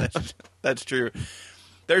 That's true.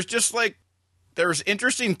 There's just there's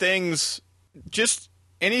interesting things, just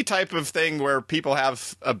any type of thing where people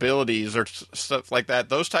have abilities or stuff like that.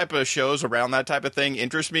 Those type of shows around that type of thing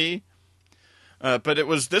interest me. But it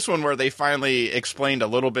was this one where they finally explained a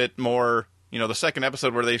little bit more, the second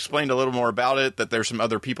episode where they explained a little more about it, that there's some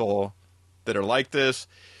other people that are like this.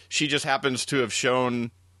 She just happens to have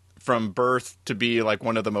shown from birth to be like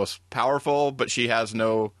one of the most powerful, but she has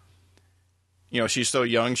no, she's so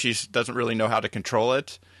young, she doesn't really know how to control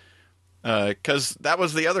it. Because that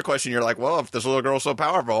was the other question. You're like, well, if this little girl's so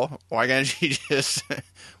powerful, why can't she just,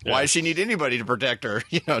 why does she need anybody to protect her,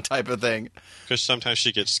 type of thing. Because sometimes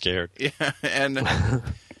she gets scared. Yeah, and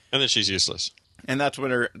then she's useless. And that's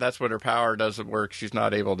when her power doesn't work. She's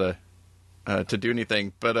not able to do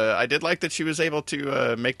anything. But I did like that she was able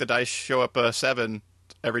to make the dice show up 7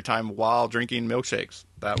 every time while drinking milkshakes.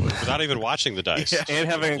 That was without even watching the dice and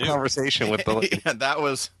having a conversation with the. Yeah,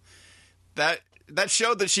 that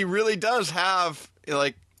showed that she really does have,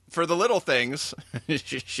 like, for the little things,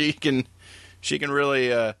 she can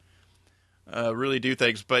really really do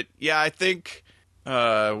things. But yeah, I think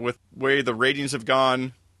with the way the ratings have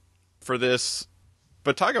gone for this,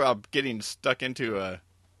 but talk about getting stuck into a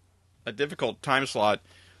difficult time slot.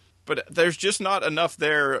 But there's just not enough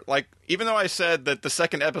there. Like, even though I said that the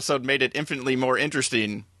second episode made it infinitely more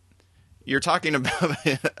interesting, you're talking about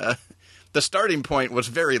the starting point was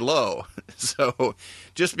very low. So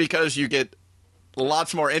just because you get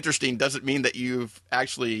lots more interesting doesn't mean that you've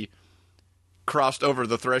actually crossed over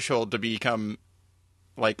the threshold to become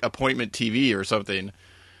like appointment TV or something.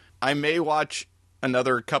 I may watch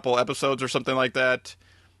another couple episodes or something like that,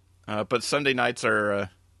 but Sunday nights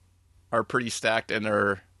are pretty stacked, and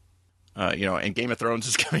they're and Game of Thrones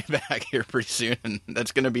is coming back here pretty soon, and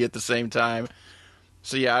that's going to be at the same time.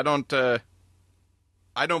 So yeah, I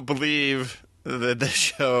don't believe that this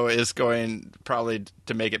show is going probably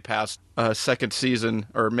to make it past a second season,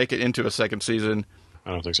 or make it into a second season.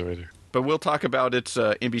 I don't think so either. But we'll talk about its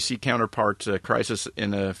NBC counterpart, Crisis,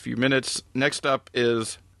 in a few minutes. Next up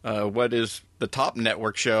is what is the top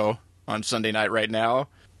network show on Sunday night right now,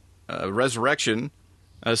 Resurrection,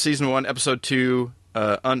 Season 1, Episode 2,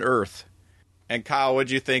 Unearth. And Kyle,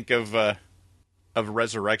 what'd you think of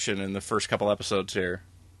Resurrection in the first couple episodes here?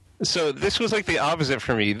 So this was like the opposite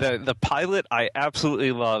for me. The pilot I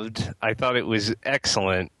absolutely loved. I thought it was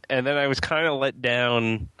excellent. And then I was kind of let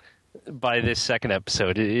down by this second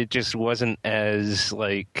episode. It just wasn't as,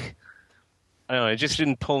 like, I don't know, it just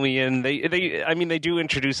didn't pull me in. They do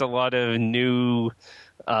introduce a lot of new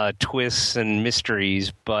twists and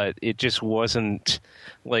mysteries, but it just wasn't,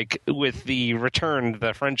 like, with the Returned,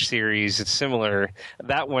 the French series, it's similar.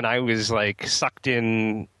 That one I was, like, sucked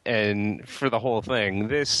in and for the whole thing.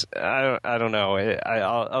 This, I don't know.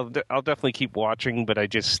 I'll definitely keep watching, but I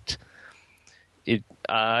didn't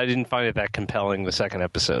find it that compelling the second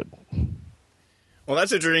episode. Well,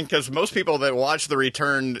 that's interesting, because most people that watch The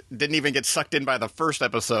Return didn't even get sucked in by the first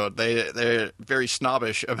episode. They're very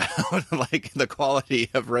snobbish about like the quality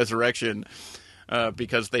of Resurrection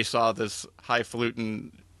because they saw this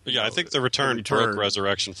highfalutin. Yeah, I think The Return broke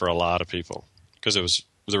Resurrection for a lot of people because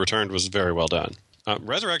The Return was very well done.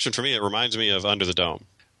 Resurrection, for me, it reminds me of Under the Dome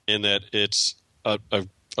in that it's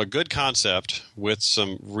a good concept with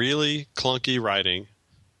some really clunky writing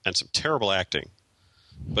and some terrible acting.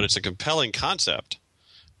 But it's a compelling concept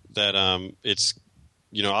that it's,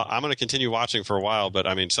 I'm going to continue watching for a while, but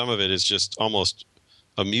I mean, some of it is just almost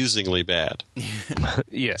amusingly bad.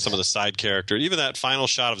 Yeah. Some of the side character, even that final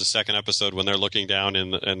shot of the second episode when they're looking down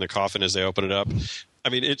in the coffin as they open it up. I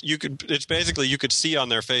mean, you could see on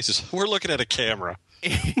their faces, we're looking at a camera.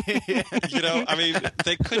 I mean,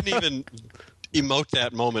 they couldn't even emote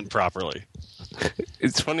that moment properly.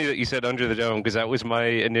 It's funny that you said Under the Dome, because that was my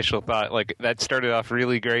initial thought. Like, that started off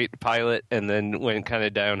really great pilot and then went kind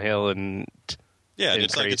of downhill and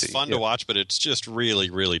it's crazy. Like it's fun to watch, but it's just really,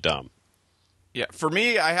 really dumb. Yeah, for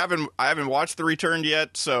me, I haven't watched The Return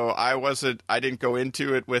yet, so I didn't go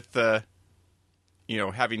into it with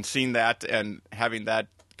having seen that and having that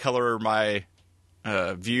color my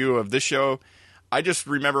view of this show. I just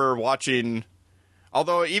remember watching.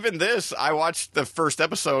 Although even this, I watched the first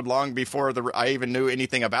episode long before I even knew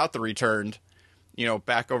anything about The Returned.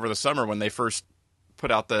 back over the summer when they first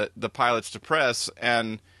put out the pilots to press.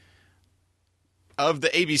 And of the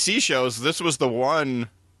ABC shows, this was the one,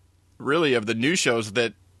 really, of the new shows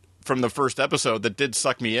that, from the first episode, that did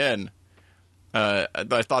suck me in. I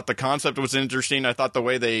thought the concept was interesting. I thought the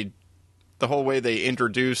whole way they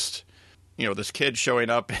introduced, this kid showing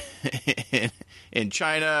up in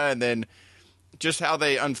China, and then just how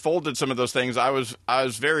they unfolded some of those things. I was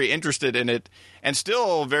very interested in it, and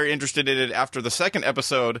still very interested in it after the second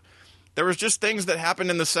episode. There was just things that happened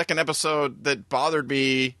in the second episode that bothered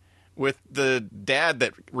me with the dad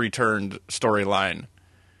that returned storyline,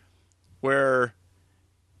 where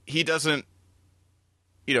he doesn't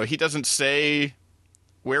say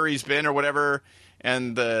where he's been or whatever.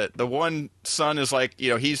 And the one son is like,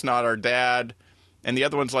 he's not our dad. And the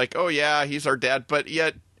other one's like, oh, yeah, he's our dad. But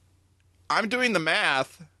yet I'm doing the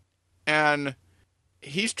math, and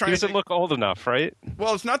he's trying to... He doesn't look old enough, right?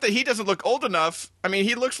 Well, it's not that he doesn't look old enough. I mean,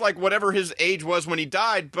 he looks like whatever his age was when he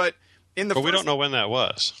died, but in the But we don't know when that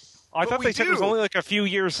was. I thought they said it was only like a few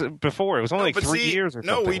years before. It was only 3 years or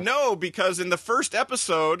something. No, we know, because in the first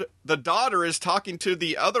episode, the daughter is talking to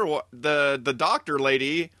the the doctor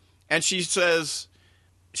lady, and she says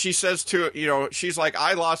to, she's like,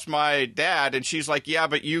 I lost my dad, and she's like, yeah,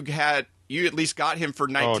 but you at least got him for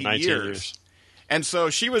 19 years. And so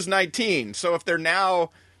she was 19. So if they're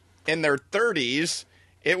now in their 30s,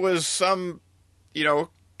 it was some,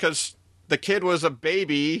 because the kid was a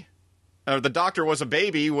baby, the doctor was a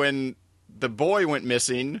baby when the boy went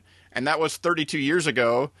missing, and that was 32 years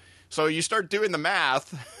ago. So you start doing the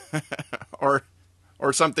math or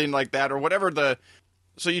something like that, or whatever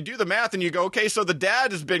so you do the math and you go, okay, so the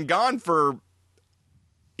dad has been gone for,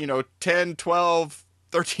 10, 12,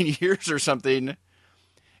 13 years or something,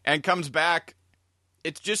 and comes back.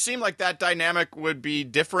 It just seemed like that dynamic would be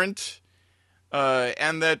different,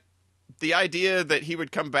 and that the idea that he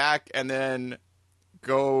would come back and then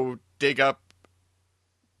go dig up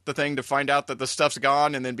the thing to find out that the stuff's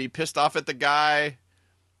gone, and then be pissed off at the guy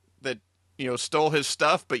that, stole his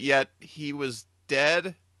stuff, but yet he was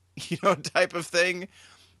dead, type of thing.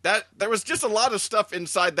 That there was just a lot of stuff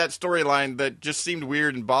inside that storyline that just seemed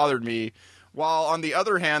weird and bothered me. While on the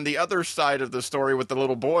other hand, the other side of the story with the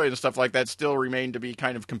little boy and stuff like that still remained to be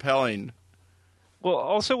kind of compelling. Well,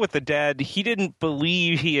 also with the dad, he didn't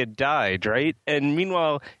believe he had died, right? And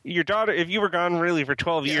meanwhile, your daughter, if you were gone really for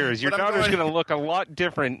 12 years, your daughter's going to look a lot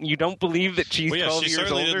different. You don't believe that she's 12 years older? She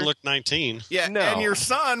certainly didn't look 19. Yeah, no. And your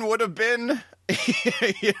son would have been,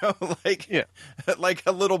 like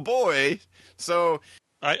a little boy. So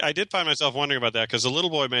I did find myself wondering about that, because the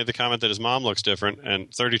little boy made the comment that his mom looks different,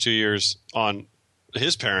 and 32 years on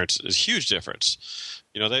his parents is a huge difference.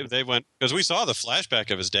 They went, because we saw the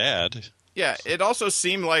flashback of his dad. Yeah, it also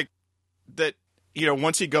seemed like that,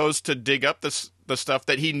 once he goes to dig up the stuff,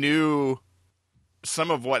 that he knew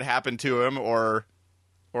some of what happened to him or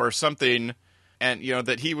something, and,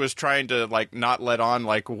 that he was trying to, like, not let on,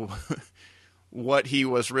 like, what he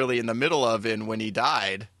was really in the middle of when he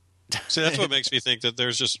died. See, that's what makes me think that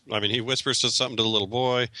there's just, he whispers something to the little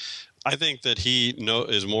boy. I think that he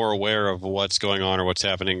is more aware of what's going on or what's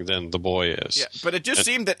happening than the boy is. Yeah, but it just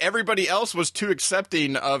seemed that everybody else was too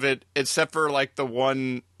accepting of it, except for, like, the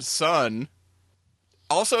one son.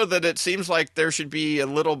 Also, that it seems like there should be a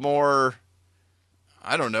little more,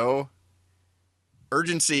 I don't know,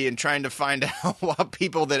 urgency in trying to find out what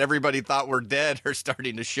people that everybody thought were dead are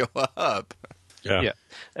starting to show up. Yeah.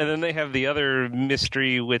 And then they have the other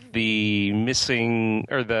mystery with the missing,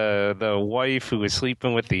 or the wife who was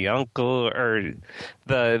sleeping with the uncle, or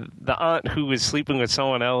the aunt who was sleeping with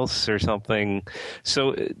someone else or something.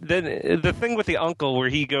 So then the thing with the uncle where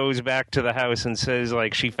he goes back to the house and says,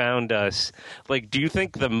 like, she found us. Like, do you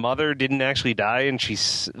think the mother didn't actually die and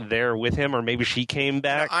she's there with him, or maybe she came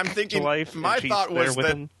back I'm thinking, to life? My thought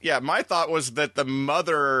was that the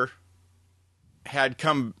mother had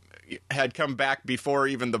come back before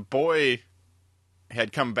even the boy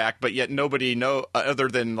had come back, but yet nobody other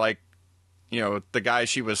than, like, the guy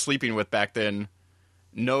she was sleeping with back then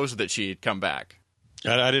knows that she had come back.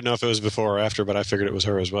 I didn't know if it was before or after, but I figured it was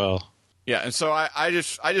her as well. Yeah, and so I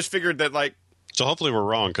just figured that, like... So hopefully we're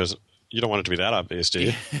wrong, because you don't want it to be that obvious, do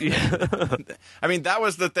you? I mean, that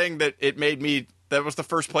was the thing that it made me... That was the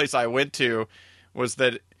first place I went to, was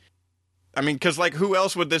that... I mean, because, like, who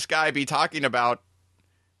else would this guy be talking about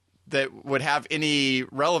that would have any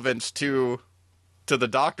relevance to the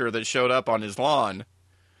doctor that showed up on his lawn?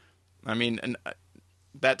 I mean, and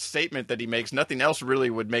that statement that he makes, nothing else really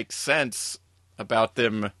would make sense about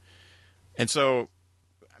them. And so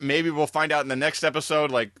maybe we'll find out in the next episode,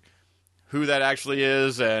 like, who that actually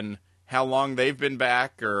is and how long they've been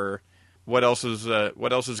back, or what else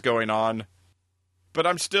is going on. But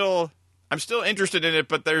I'm still interested in it.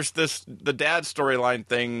 But there's the dad storyline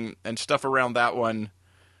thing and stuff around that one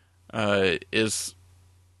is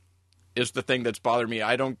the thing that's bothered me.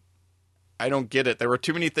 I don't get it. There were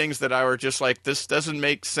too many things that I were just like, this doesn't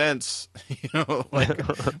make sense. Like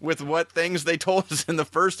with what things they told us in the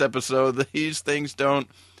first episode, these things don't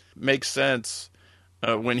make sense.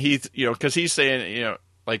 When because he's saying,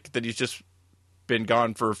 like that he's just been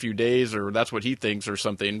gone for a few days, or that's what he thinks or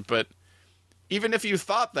something. But even if you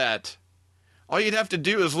thought that, all you'd have to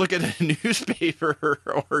do is look at a newspaper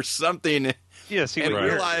or something and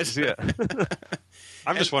realize. Yeah.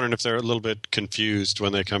 I'm just wondering if they're a little bit confused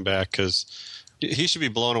when they come back, because he should be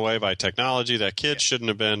blown away by technology. That kid shouldn't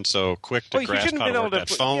have been so quick to grasp how to work that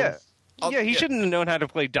phone. Yeah, he shouldn't have known how to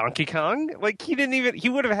play Donkey Kong. Like, he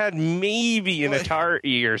would have had maybe an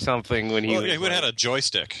Atari or something when he was... he would have had a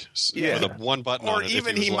joystick with one button on it. Or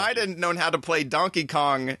even he might have known how to play Donkey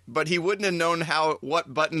Kong, but he wouldn't have known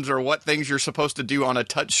what buttons or what things you're supposed to do on a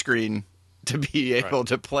touchscreen to be able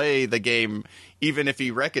to play the game, even if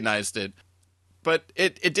he recognized it. But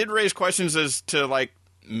it did raise questions as to, like,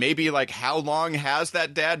 maybe, like, how long has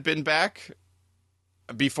that dad been back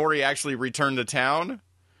before he actually returned to town?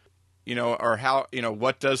 Or how,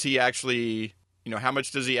 what does he actually, how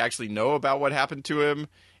much does he actually know about what happened to him?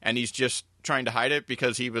 And he's just trying to hide it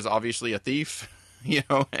because he was obviously a thief,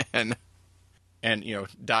 and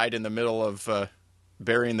died in the middle of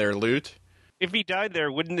burying their loot. If he died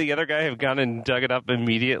there, wouldn't the other guy have gone and dug it up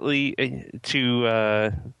immediately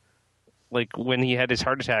to, like, when he had his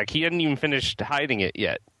heart attack? He hadn't even finished hiding it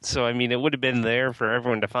yet. So, I mean, it would have been there for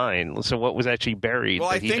everyone to find. So what was actually buried? Well,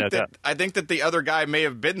 I think that the other guy may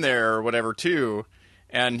have been there or whatever, too.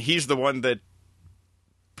 And he's the one that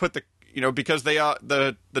put the, because they,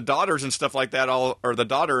 the daughters and stuff like that, or the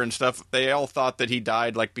daughter and stuff, they all thought that he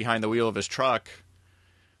died, like, behind the wheel of his truck.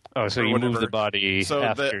 Oh, so he moved the body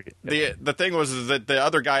after. The thing was that the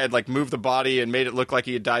other guy had, like, moved the body and made it look like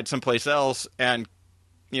he had died someplace else, and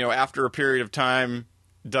after a period of time,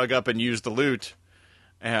 dug up and used the loot,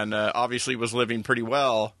 and obviously was living pretty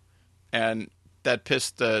well, and that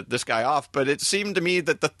pissed this guy off. But it seemed to me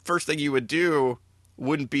that the first thing you would do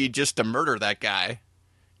wouldn't be just to murder that guy.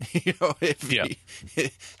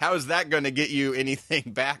 How is that going to get you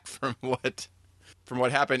anything back from what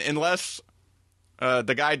happened? Unless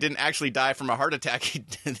the guy didn't actually die from a heart attack,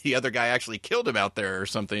 the other guy actually killed him out there or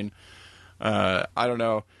something. I don't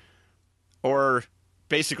know, or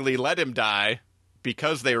basically let him die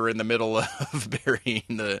because they were in the middle of burying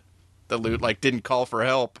the loot, like didn't call for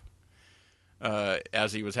help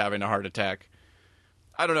as he was having a heart attack.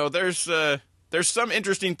 I don't know. There's some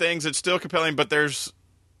interesting things. It's still compelling, but there's,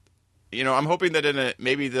 I'm hoping that in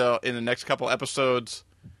the next couple episodes,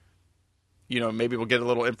 maybe we'll get a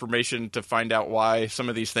little information to find out why some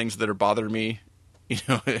of these things that are bothering me,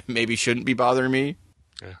 maybe shouldn't be bothering me.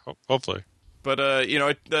 Yeah, hopefully. But,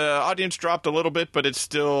 the audience dropped a little bit, but it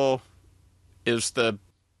still is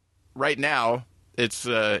right now, it's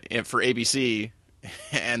for ABC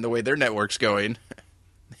and the way their network's going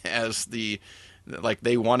as they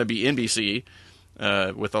want to be NBC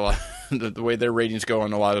with a lot, the way their ratings go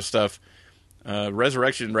on a lot of stuff.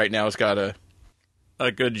 Resurrection right now has got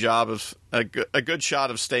a good job of, a good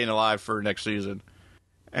shot of staying alive for next season.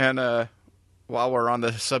 And while we're on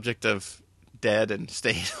the subject of dead and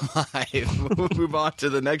staying alive, we'll move on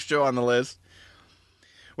to the next show on the list,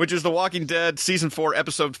 which is The Walking Dead Season 4,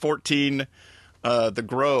 Episode 14, The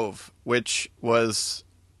Grove, which was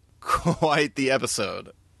quite the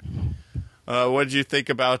episode. What did you think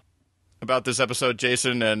about this episode,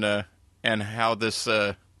 Jason, and how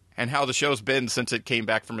the show's been since it came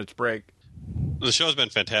back from its break? The show's been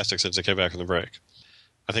fantastic since it came back from the break.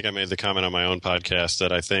 I think I made the comment on my own podcast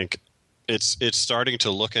that I think it's starting to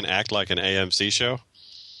look and act like an AMC show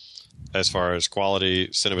as far as quality,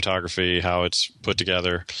 cinematography, how it's put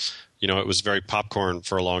together. It was very popcorn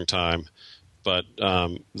for a long time, but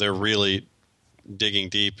they're really digging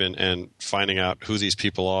deep and finding out who these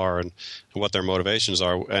people are and what their motivations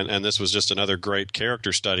are. And this was just another great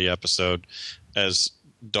character study episode, as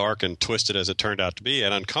dark and twisted as it turned out to be,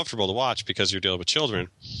 and uncomfortable to watch because you're dealing with children.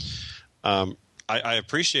 I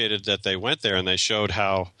appreciated that they went there and they showed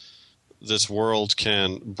how this world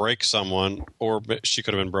can break someone, or she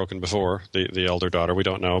could have been broken before, the elder daughter, we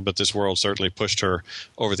don't know, but this world certainly pushed her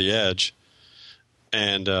over the edge.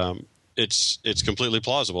 And it's completely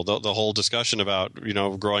plausible. The whole discussion about,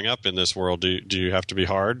 growing up in this world, do you have to be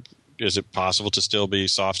hard? Is it possible to still be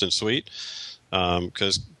soft and sweet?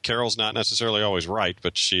 Because Carol's not necessarily always right,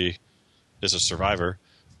 but she is a survivor.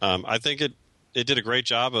 I think it did a great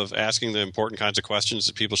job of asking the important kinds of questions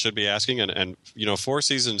that people should be asking. And 4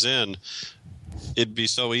 seasons in, it'd be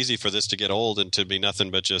so easy for this to get old and to be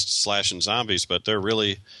nothing but just slashing zombies. But they're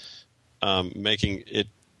really making it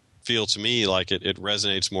feel to me like it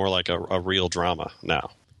resonates more like a real drama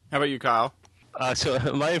now. How about you, Kyle? So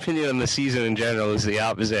my opinion on the season in general is the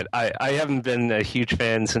opposite. I haven't been a huge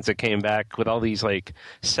fan since it came back with all these like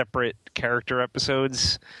separate character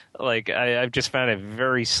episodes. Like I've just found it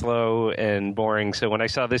very slow and boring. So when I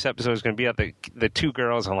saw this episode was going to be about the 2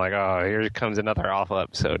 girls, I'm like, oh, here comes another awful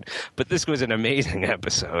episode. But this was an amazing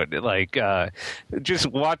episode. Like just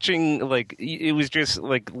watching, like it was just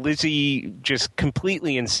like Lizzie just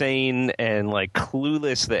completely insane and like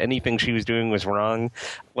clueless that anything she was doing was wrong.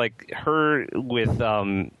 Like her with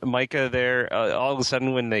Micah there, all of a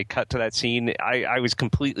sudden when they cut to that scene, I was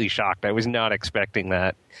completely shocked. I was not expecting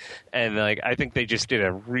that. And like I think they just did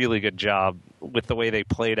a really good job with the way they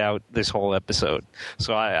played out this whole episode.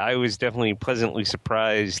 So I was definitely pleasantly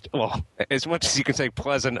surprised. Well, as much as you can say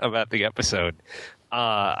pleasant about the episode.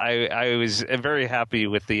 I was very happy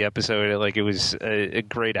with the episode. Like it was a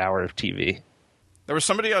great hour of TV. There was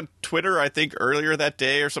somebody on Twitter, I think, earlier that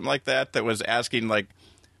day or something like that was asking, like,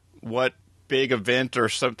 what big event or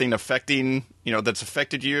something affecting, that's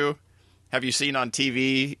affected you have you seen on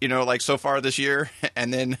TV, like so far this year?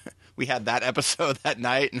 And then we had that episode that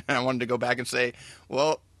night, and I wanted to go back and say,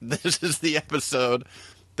 well, this is the episode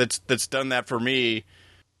that's done that for me.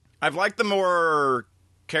 I've liked the more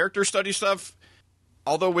character study stuff,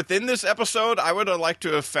 although within this episode, I would have liked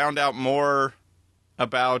to have found out more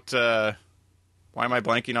about, why am I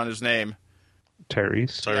blanking on his name?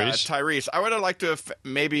 Tyrese. Yeah, Tyrese. I would have liked to have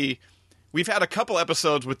maybe, we've had a couple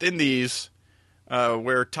episodes within these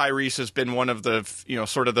where Tyrese has been one of the,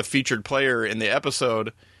 sort of the featured player in the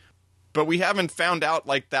episode, but we haven't found out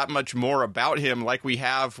like that much more about him like we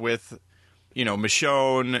have with,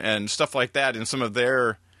 Michonne and stuff like that in some of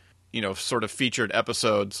their, sort of featured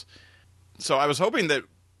episodes. So I was hoping that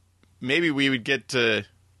maybe we would get to,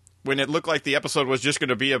 when it looked like the episode was just going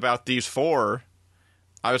to be about these 4,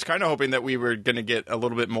 I was kind of hoping that we were going to get a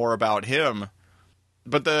little bit more about him.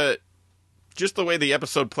 But just the way the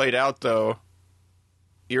episode played out, though,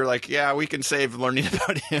 you're like, yeah, we can save learning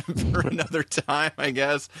about him for another time, I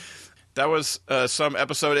guess. That was some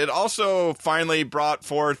episode. It also finally brought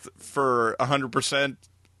forth for 100%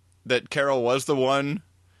 that Carol was the one,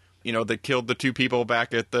 that killed the 2 people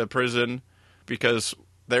back at the prison, because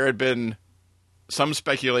there had been some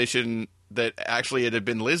speculation that actually it had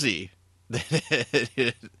been Lizzie.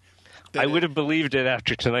 I would have believed it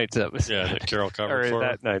after tonight's episode. Yeah, that Carol covered for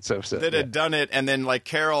that night's episode. That had done it, and then like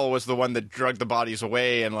Carol was the one that drugged the bodies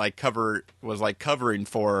away and like covering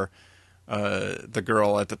for the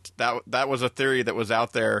girl at that was a theory that was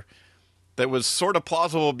out there that was sort of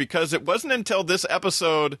plausible, because it wasn't until this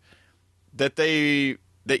episode that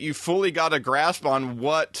you fully got a grasp on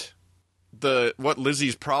what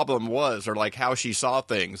Lizzie's problem was, or like how she saw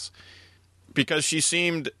things, because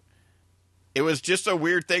it was just a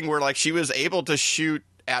weird thing where like she was able to shoot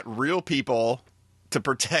at real people to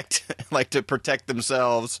protect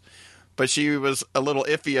themselves, but she was a little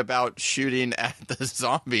iffy about shooting at the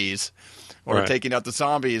zombies or taking out the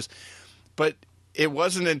zombies. But it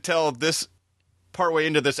wasn't until this partway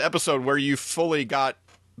into this episode where you fully got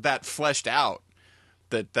that fleshed out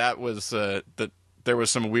that was that there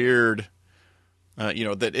was some weird,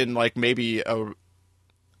 that in like maybe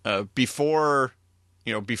before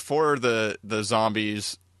the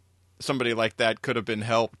zombies, somebody like that could have been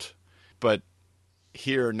helped. But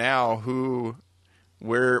here now,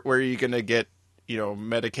 where are you going to get,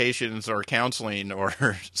 medications or counseling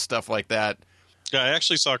or stuff like that? Yeah, I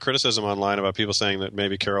actually saw criticism online about people saying that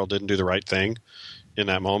maybe Carol didn't do the right thing in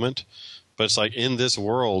that moment. But it's like, in this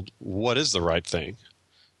world, what is the right thing?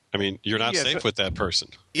 I mean, you're not safe with that person.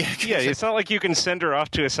 Yeah, it's not like you can send her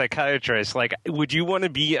off to a psychiatrist. Like, would you want to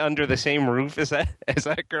be under the same roof as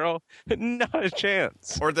that girl? Not a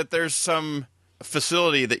chance. Or that there's some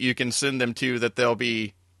facility that you can send them to that they'll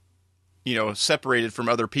be, separated from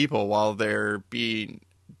other people while they're being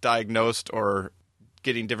diagnosed or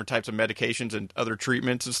getting different types of medications and other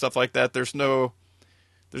treatments and stuff like that. There's no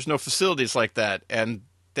facilities like that, and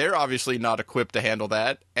they're obviously not equipped to handle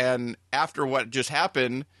that. And after what just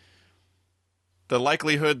happened, the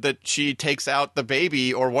likelihood that she takes out the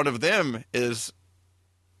baby or one of them is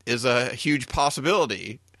a huge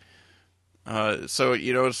possibility. So,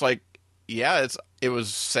 it's like, yeah, it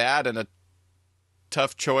was sad and a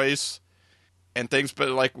tough choice and things, but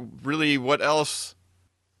like, really, what else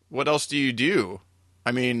do you do?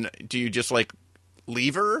 I mean, do you just like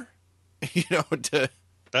leave her,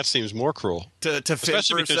 That seems more cruel. To fend for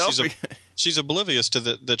especially because herself? she's oblivious to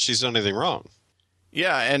that she's done anything wrong.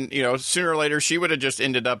 Yeah, and sooner or later she would have just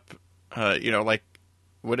ended up, like,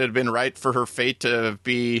 would it have been right for her fate to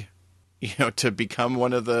be, to become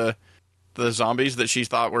one of the zombies that she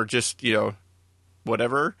thought were just,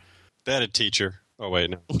 whatever. That a teacher. Oh wait,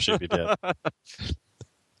 no, she'd be dead.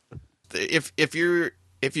 If you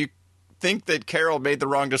think that Carol made the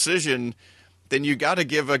wrong decision, then you got to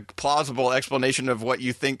give a plausible explanation of what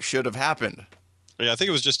you think should have happened. Yeah, I think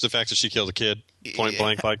it was just the fact that she killed a kid point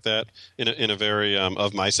blank like that in a very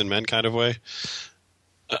of mice and men kind of way.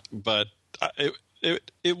 But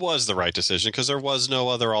it was the right decision because there was no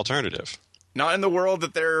other alternative. Not in the world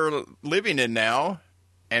that they're living in now,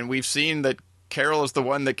 and we've seen that Carol is the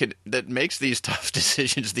one that makes these tough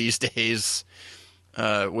decisions these days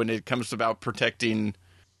when it comes about protecting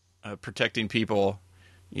people,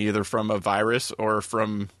 either from a virus or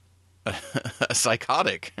from a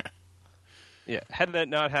psychotic. Yeah, had that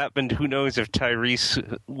not happened, who knows if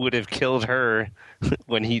Tyrese would have killed her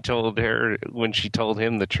when she told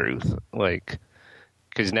him the truth. Like,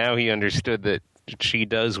 because now he understood that she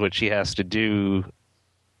does what she has to do.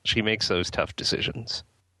 She makes those tough decisions.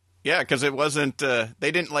 Yeah, because it wasn't,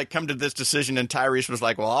 they didn't like come to this decision and Tyrese was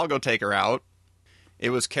like, well, I'll go take her out.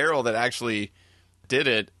 It was Carol that actually did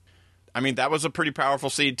it. I mean, that was a pretty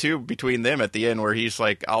powerful scene too between them at the end where he's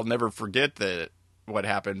like, I'll never forget what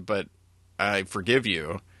happened, but I forgive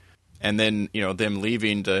you. And then, them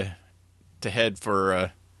leaving to head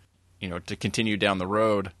for, to continue down the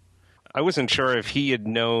road. I wasn't sure if he had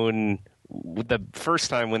known the first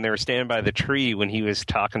time when they were standing by the tree when he was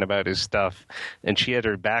talking about his stuff and she had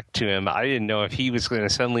her back to him. I didn't know if he was going to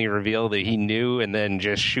suddenly reveal that he knew and then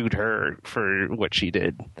just shoot her for what she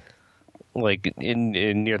did, like in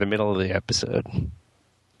near the middle of the episode.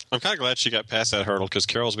 I'm kind of glad she got past that hurdle because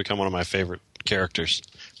Carol's become one of my favorite characters,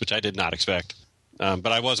 which I did not expect. But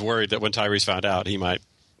I was worried that when Tyrese found out, he might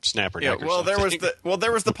snap her neck. Well, there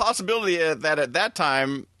was the possibility that at that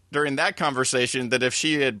time during that conversation that if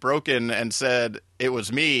she had broken and said it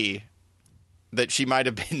was me, that she might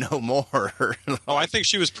have been no more. Oh, I think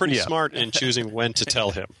she was pretty smart in choosing when to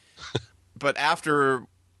tell him. But after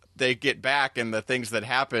they get back and the things that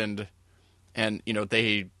happened, and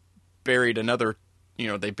they buried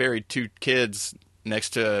they buried two kids next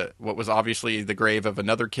to what was obviously the grave of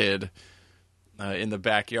another kid in the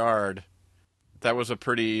backyard. That was a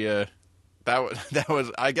pretty that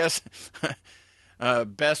was, I guess,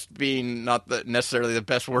 best being not necessarily the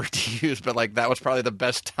best word to use, but like that was probably the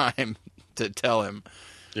best time to tell him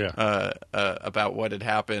about what had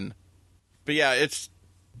happened. But yeah,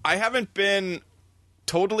 I haven't been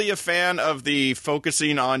totally a fan of the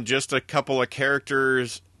focusing on just a couple of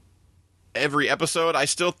characters every episode. I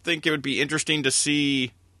still think it would be interesting to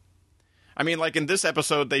see. I mean, like in this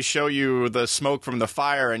episode, they show you the smoke from the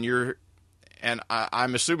fire, and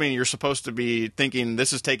I'm assuming you're supposed to be thinking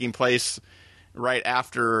this is taking place right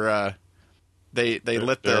after they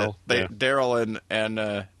lit Daryl and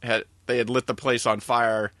they had lit the place on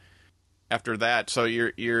fire after that. So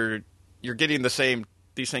you're getting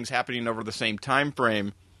these things happening over the same time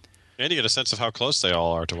frame. And you get a sense of how close they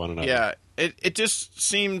all are to one another. Yeah, it just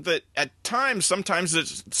seemed that at times,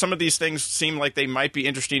 sometimes some of these things seem like they might be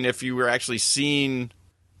interesting if you were actually seeing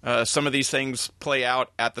some of these things play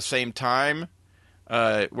out at the same time,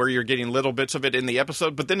 where you're getting little bits of it in the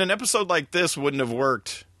episode. But then an episode like this wouldn't have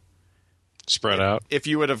worked spread out if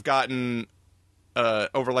you would have gotten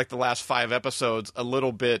over like the last 5 episodes a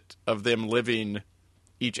little bit of them living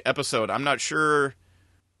each episode. I'm not sure.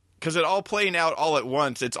 Because it all playing out all at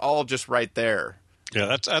once, it's all just right there.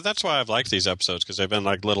 Yeah, that's why I've liked these episodes, because they've been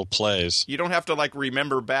like little plays. You don't have to like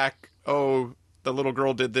remember back, oh, the little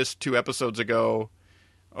girl did this 2 episodes ago.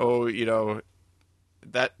 Oh,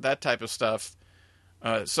 that type of stuff.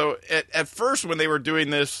 So at first when they were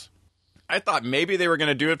doing this, I thought maybe they were going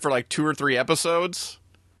to do it for like 2 or 3 episodes,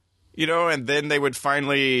 and then they would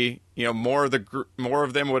finally, more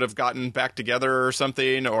of them would have gotten back together or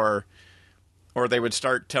something, or they would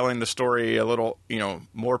start telling the story a little,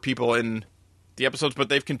 more people in the episodes. But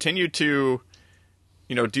they've continued to,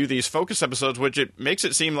 do these focus episodes, which it makes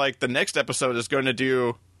it seem like the next episode is going to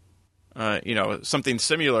do, something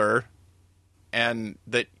similar, and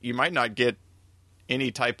that you might not get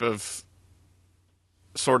any type of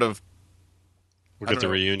sort of. We'll get the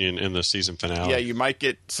reunion in the season finale. Yeah, you might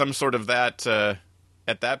get some sort of that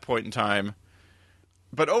at that point in time.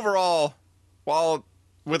 But overall, while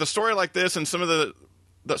with a story like this and some of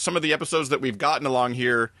the episodes that we've gotten along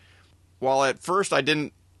here, while at first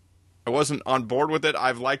I wasn't on board with it,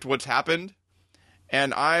 I've liked what's happened,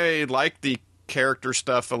 and I like the character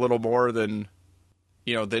stuff a little more than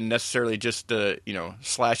than necessarily just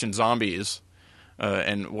slashing zombies.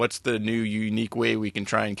 And what's the new unique way we can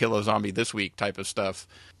try and kill a zombie this week type of stuff.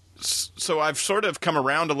 So I've sort of come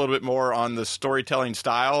around a little bit more on the storytelling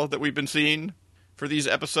style that we've been seeing for these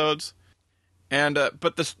episodes. And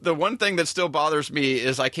but the one thing that still bothers me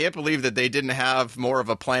is I can't believe that they didn't have more of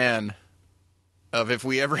a plan of if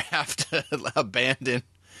we ever have to abandon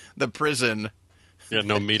the prison. Yeah,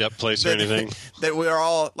 no meetup place or anything. That we're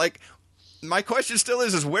all like, my question still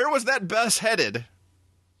is where was that bus headed?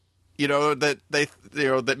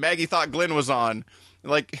 That Maggie thought Glenn was on.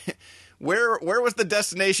 Like, where was the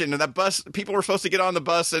destination? And that bus, people were supposed to get on the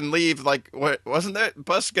bus and leave. Like, wasn't that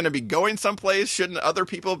bus going to be going someplace? Shouldn't other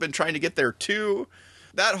people have been trying to get there too?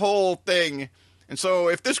 That whole thing. And so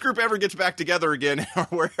if this group ever gets back together again, or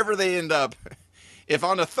wherever they end up, if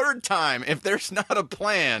on a third time, if there's not a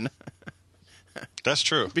plan. That's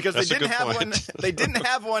true. Because That's they didn't have one. They didn't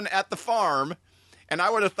have one at the farm. And I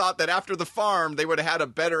would have thought that after the farm, they would have had a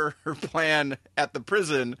better plan at the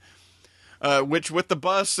prison, which with the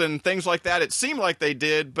bus and things like that, it seemed like they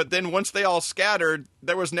did. But then once they all scattered,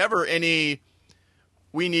 there was never any,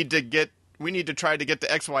 we need to try to get to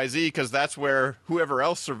XYZ because that's where whoever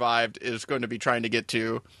else survived is going to be trying to get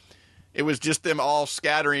to. It was just them all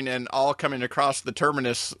scattering and all coming across the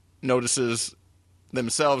terminus notices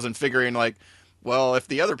themselves and figuring like, well, if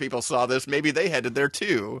the other people saw this, maybe they headed there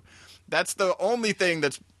too. That's the only thing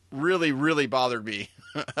that's really, really bothered me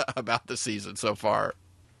about the season so far.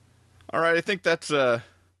 All right, I think that's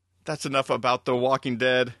enough about The Walking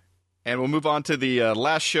Dead. And we'll move on to the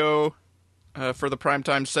last show for the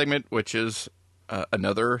primetime segment, which is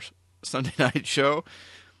another Sunday night show.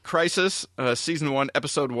 Crisis, Season 1,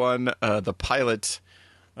 Episode 1, the pilot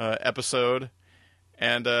episode.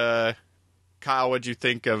 And Kyle, what'd you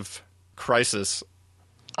think of Crisis?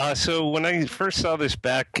 So when I first saw this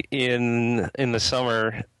back in the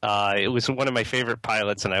summer, it was one of my favorite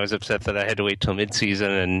pilots, and I was upset that I had to wait till mid-season.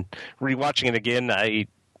 And rewatching it again, I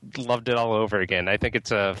loved it all over again. I think it's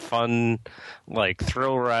a fun,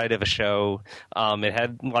 thrill ride of a show. It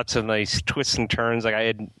had lots of nice twists and turns.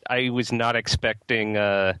 I was not expecting.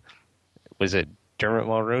 Was it Dermot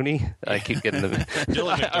Mulroney? I keep getting them.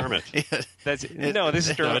 Dylan McDermott. This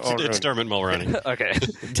is Dermot Mulroney. It's Dermot Mulroney. Okay.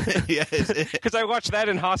 Because I watched that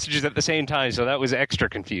and Hostages at the same time, so that was extra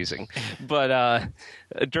confusing. But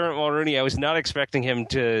Dermot Mulroney, I was not expecting him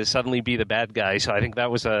to suddenly be the bad guy, so I think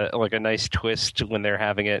that was a nice twist when they're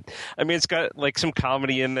having it. I mean, it's got some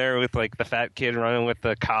comedy in there with the fat kid running with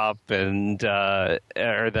the cop and or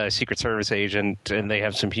the Secret Service agent, and they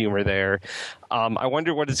have some humor there. I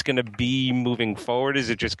wonder what it's going to be moving forward. Is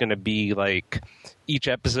it just going to be each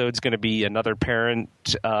episode's going to be another parent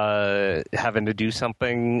having to do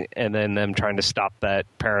something, and then them trying to stop that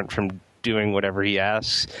parent from doing whatever he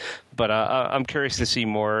asks? But I'm curious to see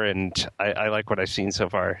more, and I like what I've seen so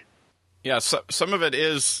far. Yeah, so some of it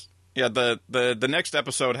is the next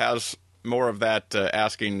episode has more of that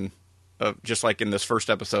asking, just like in this first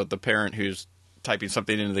episode, the parent who's typing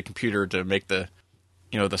something into the computer to make the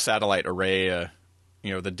satellite array,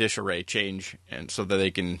 the dish array change, and so that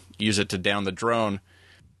they can use it to down the drone.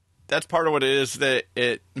 That's part of what it is, that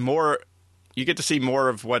you get to see more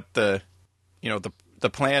of what the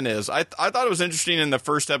plan is. I thought it was interesting in the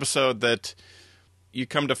first episode that you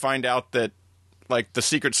come to find out that the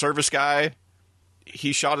Secret Service guy,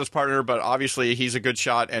 he shot his partner, but obviously he's a good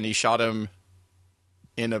shot, and he shot him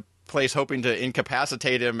in a place hoping to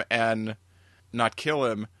incapacitate him and not kill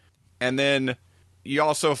him. And then you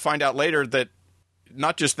also find out later that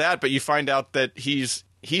not just that, but you find out that he's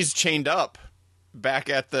chained up back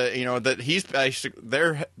at the, that he's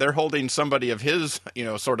they're holding somebody of his,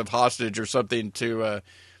 sort of hostage or something to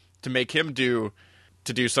make him do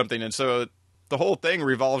something. And so the whole thing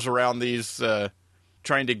revolves around these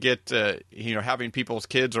trying to get having people's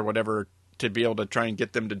kids or whatever to be able to try and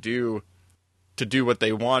get them to do what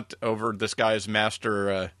they want over this guy's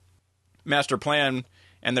master plan.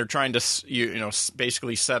 And they're trying to,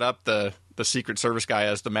 basically set up the Secret Service guy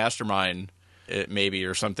as the mastermind, maybe,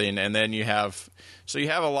 or something. And then you have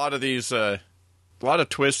a lot of these, a lot of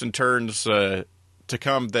twists and turns to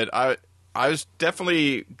come that I was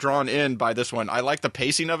definitely drawn in by this one. I like the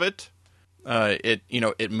pacing of it.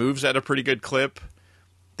 It moves at a pretty good clip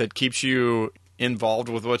that keeps you involved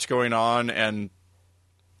with what's going on. And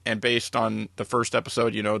based on the first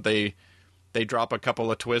episode, they drop a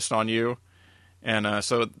couple of twists on you. And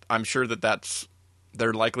so I'm sure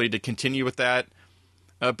they're likely to continue with that.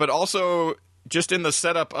 But also, just in the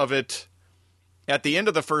setup of it, at the end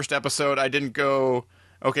of the first episode, I didn't go,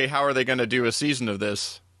 okay, how are they going to do a season of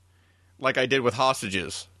this? Like I did with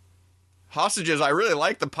Hostages. Hostages, I really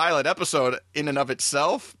liked the pilot episode in and of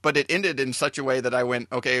itself, but it ended in such a way that I went,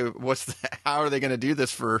 okay, how are they going to do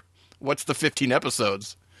this what's the 15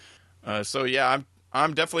 episodes? So yeah,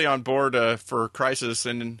 I'm definitely on board for Crisis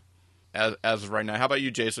and as of right now. How about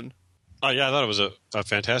you, Jason? Oh yeah, I thought it was a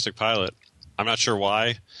fantastic pilot. I'm not sure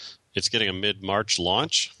why it's getting a mid-March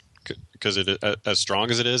launch, because as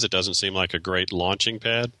strong as it is, it doesn't seem like a great launching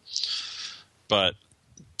pad. But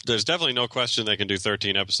there's definitely no question they can do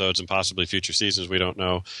 13 episodes and possibly future seasons. We don't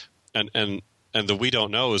know, and the we don't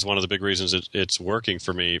know is one of the big reasons it's working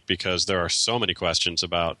for me, because there are so many questions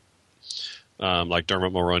about like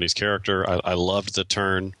Dermot Mulroney's character. I loved the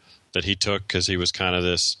turn that he took, because he was kind of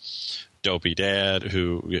this dopey dad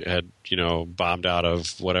who had, bombed out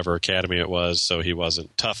of whatever academy it was, so he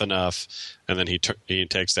wasn't tough enough, and then he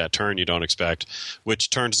takes that turn you don't expect, which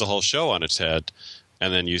turns the whole show on its head.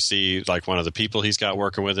 And then you see, like, one of the people he's got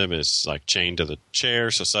working with him is, like, chained to the chair,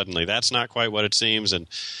 so suddenly that's not quite what it seems. And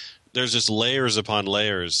there's just layers upon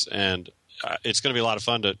layers, and it's going to be a lot of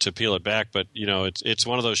fun to peel it back. But, it's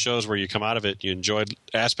one of those shows where you come out of it, you enjoyed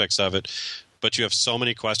aspects of it, but you have so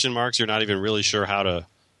many question marks, you're not even really sure how to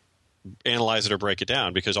analyze it or break it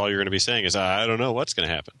down, because all you're going to be saying is, I don't know what's going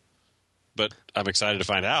to happen. But I'm excited to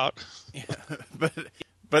find out. Yeah,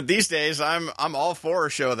 But these days, I'm all for a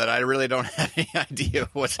show that I really don't have any idea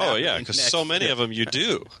what's happening. Oh yeah, because so many of them you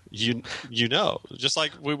do. You know, just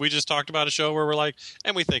like we just talked about a show where we're like,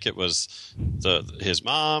 and we think it was his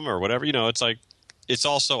mom or whatever. It's like, it's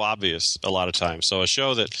all so obvious a lot of times. So a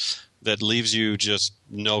show that leaves you just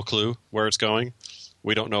no clue where it's going.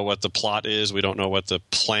 We don't know what the plot is. We don't know what the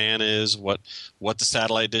plan is. What the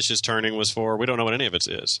satellite dish is turning was for. We don't know what any of it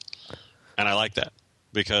is, and I like that,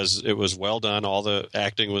 because it was well done. All the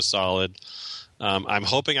acting was solid. I'm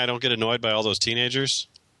hoping I don't get annoyed by all those teenagers,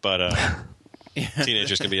 but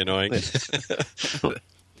teenagers can be annoying.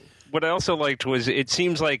 What I also liked was, it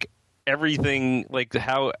seems like everything, like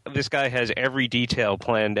how this guy has every detail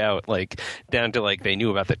planned out, like down to, like, they knew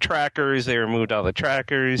about the trackers, they removed all the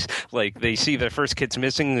trackers, like they see the first kid's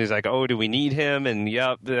missing, he's like, oh, do we need him? And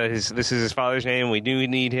yep, this is his father's name, we do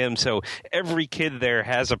need him. So every kid there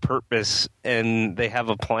has a purpose, and they have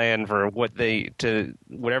a plan for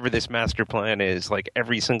whatever this master plan is. Like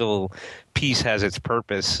every single piece has its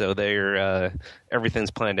purpose, so they're everything's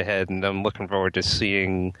planned ahead, and I'm looking forward to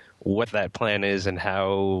seeing what that plan is and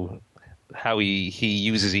how he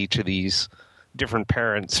uses each of these different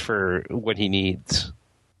parents for what he needs.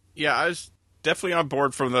 Yeah, I was definitely on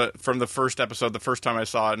board from the first episode, the first time I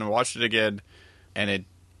saw it, and watched it again, and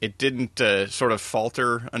it didn't sort of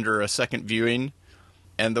falter under a second viewing.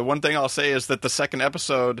 And the one thing I'll say is that the second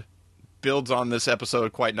episode builds on this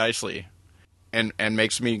episode quite nicely, and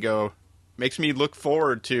makes me look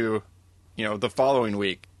forward to, the following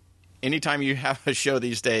week. Anytime you have a show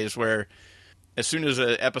these days where as soon as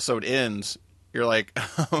an episode ends, you're like,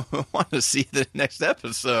 I want to see the next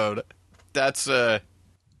episode. That's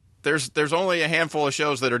there's only a handful of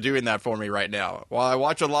shows that are doing that for me right now. While I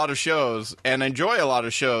watch a lot of shows and enjoy a lot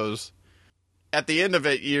of shows, at the end of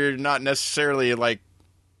it, you're not necessarily like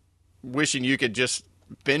wishing you could just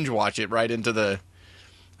binge watch it right into the.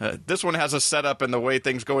 This one has a setup and the way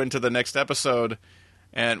things go into the next episode,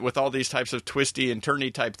 and with all these types of twisty and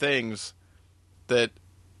turny type things, that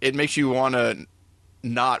it makes you want to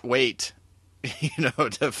not wait,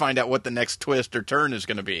 to find out what the next twist or turn is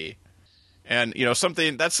going to be. And,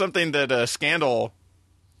 something that Scandal,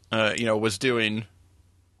 was doing,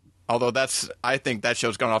 although I think that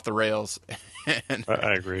show's gone off the rails. And,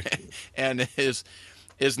 I agree. And is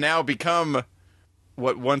now become,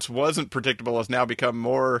 what once wasn't predictable has now become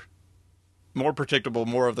more predictable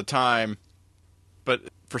more of the time. But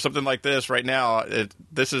for something like this right now,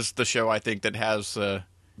 this is the show I think that has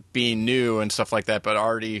being new and stuff like that, but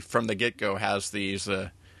already from the get-go has these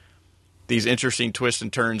interesting twists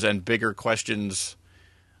and turns and bigger questions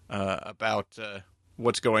about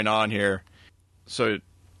what's going on here. So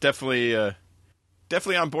definitely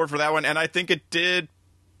on board for that one. And I think it didn't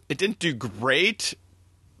do great,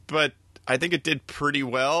 but I think it did pretty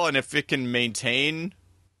well. And if it can maintain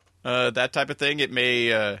that type of thing, it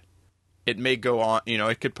may go on,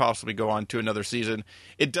 it could possibly go on to another season.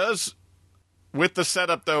 It does, with the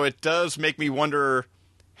setup, though, it does make me wonder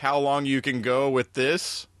how long you can go with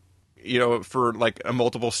this, for like a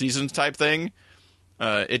multiple seasons type thing.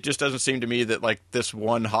 It just doesn't seem to me that like this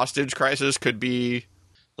one hostage crisis could be.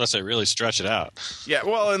 Unless they really stretch it out. Yeah,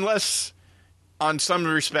 well, unless on some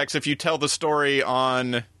respects, if you tell the story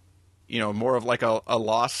on, more of like a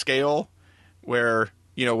Lost scale, where,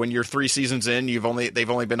 when you're 3 seasons in, they've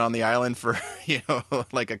only been on the island for,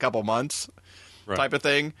 like a couple months, right, type of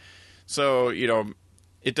thing. So,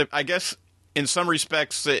 I guess in some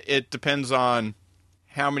respects it depends on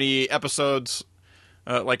how many episodes.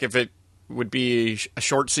 Like if it would be a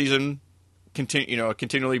short season,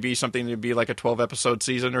 continually be something to be like a 12-episode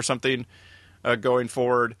season or something going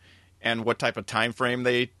forward, and what type of time frame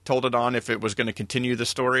they told it on if it was going to continue the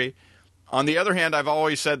story. On the other hand, I've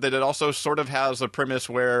always said that it also sort of has a premise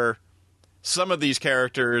where some of these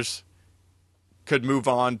characters could move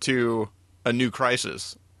on to a new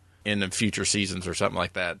crisis in the future seasons or something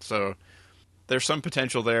like that. So there's some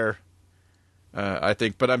potential there, I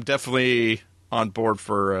think. But I'm definitely on board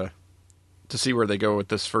for to see where they go with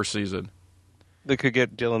this first season. They could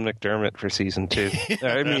get Dylan McDermott for season 2.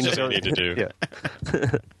 I mean, That's what they need to do. Yeah.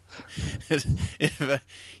 If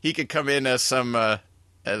he could come in as some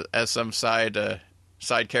side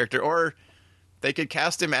character, or they could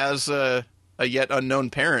cast him as a yet unknown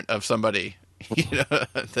parent of somebody.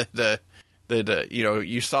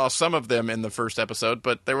 You saw some of them in the first episode,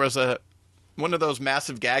 but there was one of those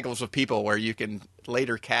massive gaggles of people where you can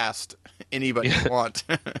later cast anybody you want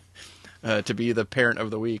to be the parent of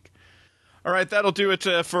the week. All right, that'll do it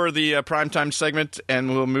for the primetime segment, and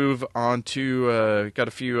we'll move on to got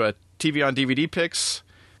a few TV on DVD picks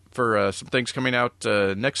for some things coming out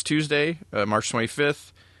next Tuesday, March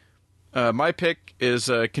 25th. My pick is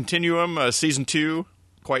Continuum, Season 2.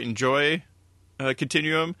 Quite enjoy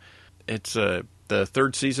Continuum. It's the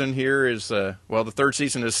third season here is, the third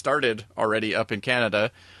season has started already up in Canada,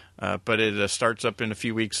 but it starts up in a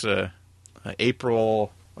few weeks,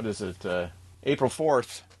 April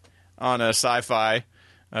 4th on Sci-Fi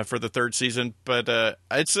for the third season. But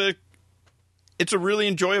it's a really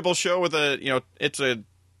enjoyable show with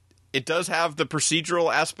it does have the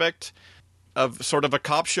procedural aspect of sort of a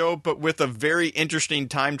cop show, but with a very interesting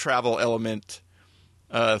time travel element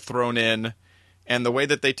thrown in. And the way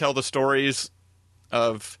that they tell the stories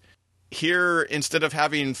of here, instead of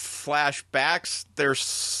having flashbacks, they're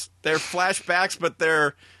flashbacks, but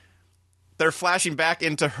they're flashing back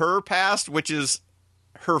into her past, which is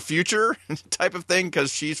her future type of thing,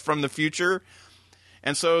 because she's from the future.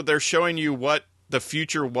 And so they're showing you what the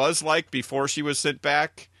future was like before she was sent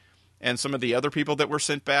back, and some of the other people that were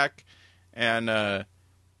sent back. And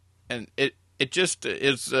it just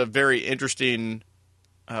is a very interesting,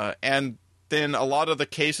 and then a lot of the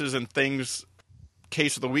cases and things,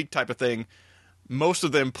 case of the week type of thing, most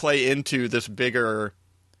of them play into this bigger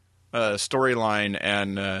storyline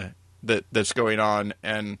and that's going on.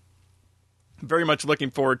 And very much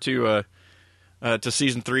looking forward to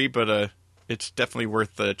season 3, but it's definitely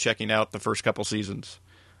worth checking out the first couple seasons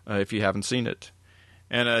if you haven't seen it.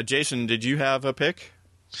 And Jason, did you have a pick?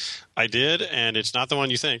 I did, and it's not the one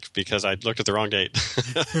you think because I looked at the wrong date.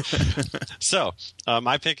 So,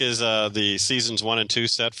 my pick is the seasons 1 and 2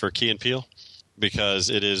 set for Key and Peele, because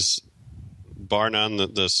it is, bar none,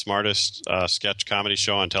 the smartest sketch comedy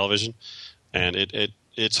show on television, and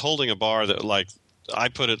it's holding a bar that, like, I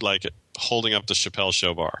put it like holding up the Chappelle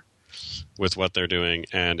Show bar with what they're doing,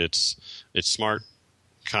 and it's smart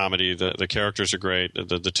comedy. The characters are great.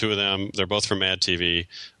 The two of them, they're both from Mad TV.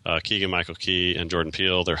 Keegan-Michael Key and Jordan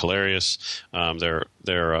Peele. They're hilarious. Their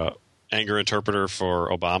anger interpreter for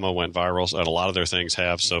Obama went viral, and a lot of their things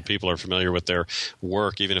have, so people are familiar with their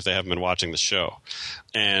work even if they haven't been watching the show.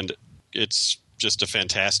 And it's just a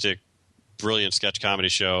fantastic, brilliant sketch comedy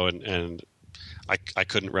show, and I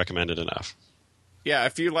couldn't recommend it enough. Yeah,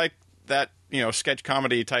 if you like that, sketch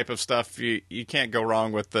comedy type of stuff, you can't go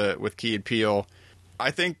wrong with Key and Peele. I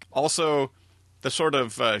think also the sort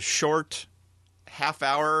of short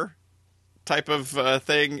half-hour type of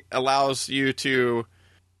thing allows you to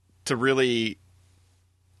really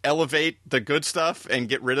elevate the good stuff and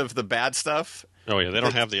get rid of the bad stuff. Oh yeah, they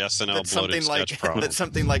don't have the SNL bloated sketch problem. That's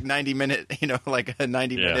something like 90-minute, like a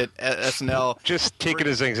 90-minute SNL. Just take it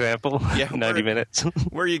as an example. Yeah, 90 minutes.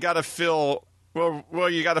 Where you got to fill. Well,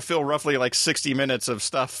 you got to fill roughly like 60 minutes of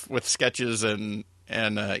stuff with sketches and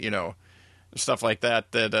stuff like that.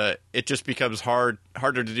 It just becomes harder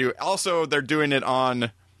to do. Also, they're doing it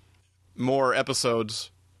on more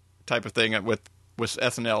episodes, type of thing with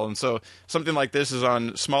SNL, and so something like this is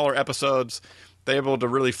on smaller episodes. They're able to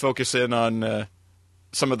really focus in on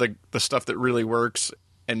some of the stuff that really works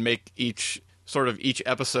and make each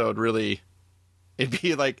episode really. It'd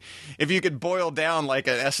be like if you could boil down like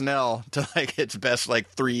an SNL to like its best like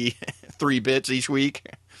three bits each week.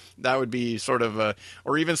 That would be sort of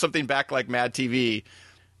or even something back like Mad TV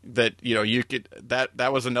that you could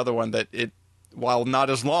that was another one that it, while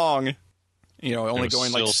not as long, only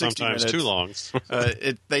going like 60 minutes, too long.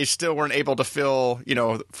 They still weren't able to fill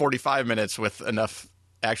 45 minutes with enough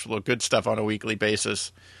actual good stuff on a weekly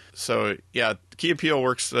basis. So yeah, Key and Peele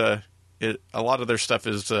works a lot of their stuff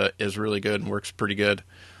is really good and works pretty good.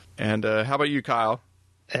 And how about you, Kyle?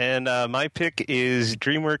 And my pick is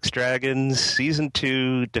DreamWorks Dragons Season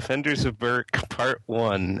 2, Defenders of Berk, Part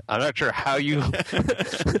 1. I'm not sure how you...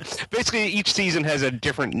 Basically, each season has a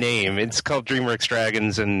different name. It's called DreamWorks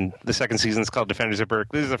Dragons, and the second season is called Defenders of Berk.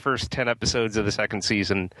 This is the first 10 episodes of the second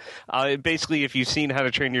season. Basically, if you've seen How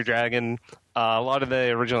to Train Your Dragon, a lot of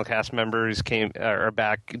the original cast members are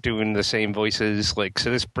back doing the same voices. So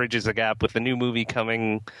this bridges the gap with the new movie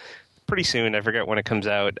coming pretty soon. I forget when it comes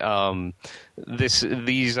out.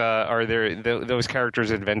 These are those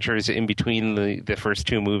characters' adventures in between the first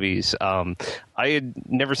two movies. I had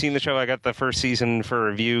never seen the show. I got the first season for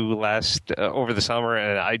review over the summer,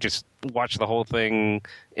 and I just watched the whole thing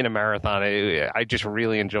in a marathon. I just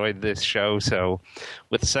really enjoyed this show. So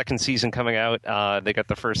with the second season coming out, they got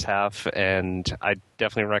the first half, and I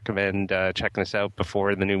definitely recommend checking this out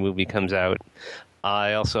before the new movie comes out.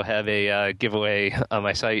 I also have a giveaway on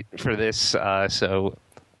my site for this, so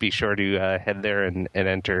be sure to head there and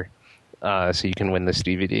enter so you can win this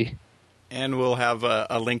DVD. And we'll have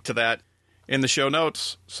a link to that in the show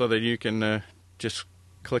notes so that you can just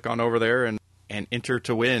click on over there and enter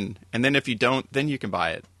to win. And then if you don't, then you can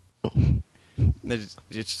buy it.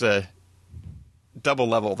 It's a double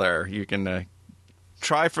level there. You can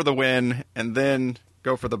try for the win and then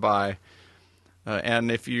go for the buy.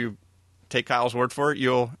 And if you take Kyle's word for it,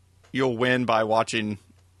 you'll win by watching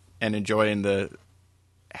and enjoying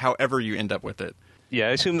however you end up with it. Yeah,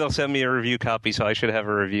 I assume they'll send me a review copy, so I should have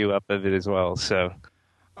a review up of it as well. So,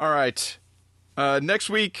 all right. Next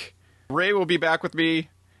week, Ray will be back with me,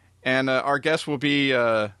 and our guest will be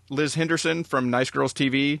Liz Henderson from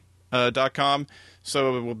NiceGirlsTV.com.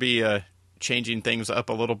 So we'll be changing things up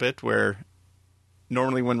a little bit, where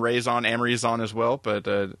normally when Ray's on, Amory's on as well, but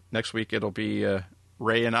next week it'll be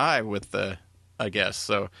Ray and I with a guest,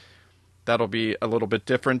 so that'll be a little bit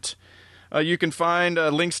different. You can find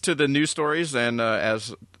links to the news stories and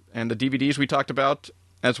the DVDs we talked about,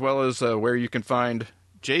 as well as where you can find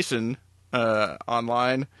Jason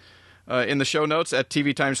online in the show notes at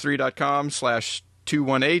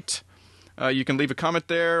tvtimes3.com/218. You can leave a comment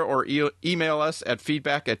there or email us at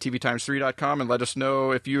feedback@tvtimes3.com and let us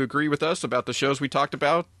know if you agree with us about the shows we talked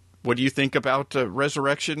about. What do you think about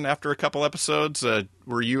Resurrection after a couple episodes?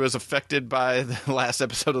 Were you as affected by the last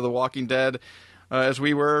episode of The Walking Dead as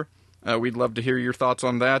we were? We'd love to hear your thoughts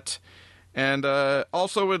on that. And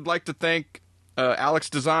also would like to thank Alex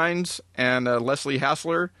Designs and Leslie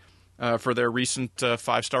Hassler for their recent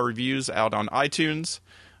 5-star reviews out on iTunes.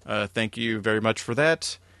 Thank you very much for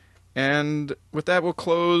that. And with that, we'll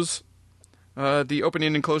close. The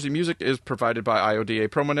opening and closing music is provided by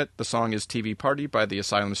IODA Promonet. The song is TV Party by the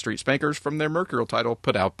Asylum Street Spankers from their Mercurial title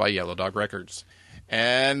put out by Yellow Dog Records.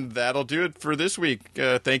 And that'll do it for this week.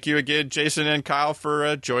 Thank you again, Jason and Kyle,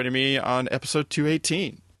 for joining me on episode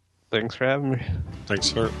 218. Thanks for having me.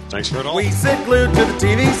 Thanks for it all. We sit glued to the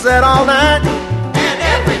TV set all night And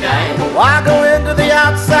every day, Why go into the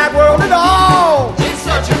outside world at all? it's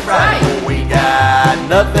such a fright. We got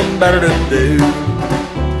nothing better to do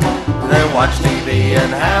than watch TV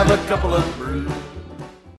and have a couple of brews.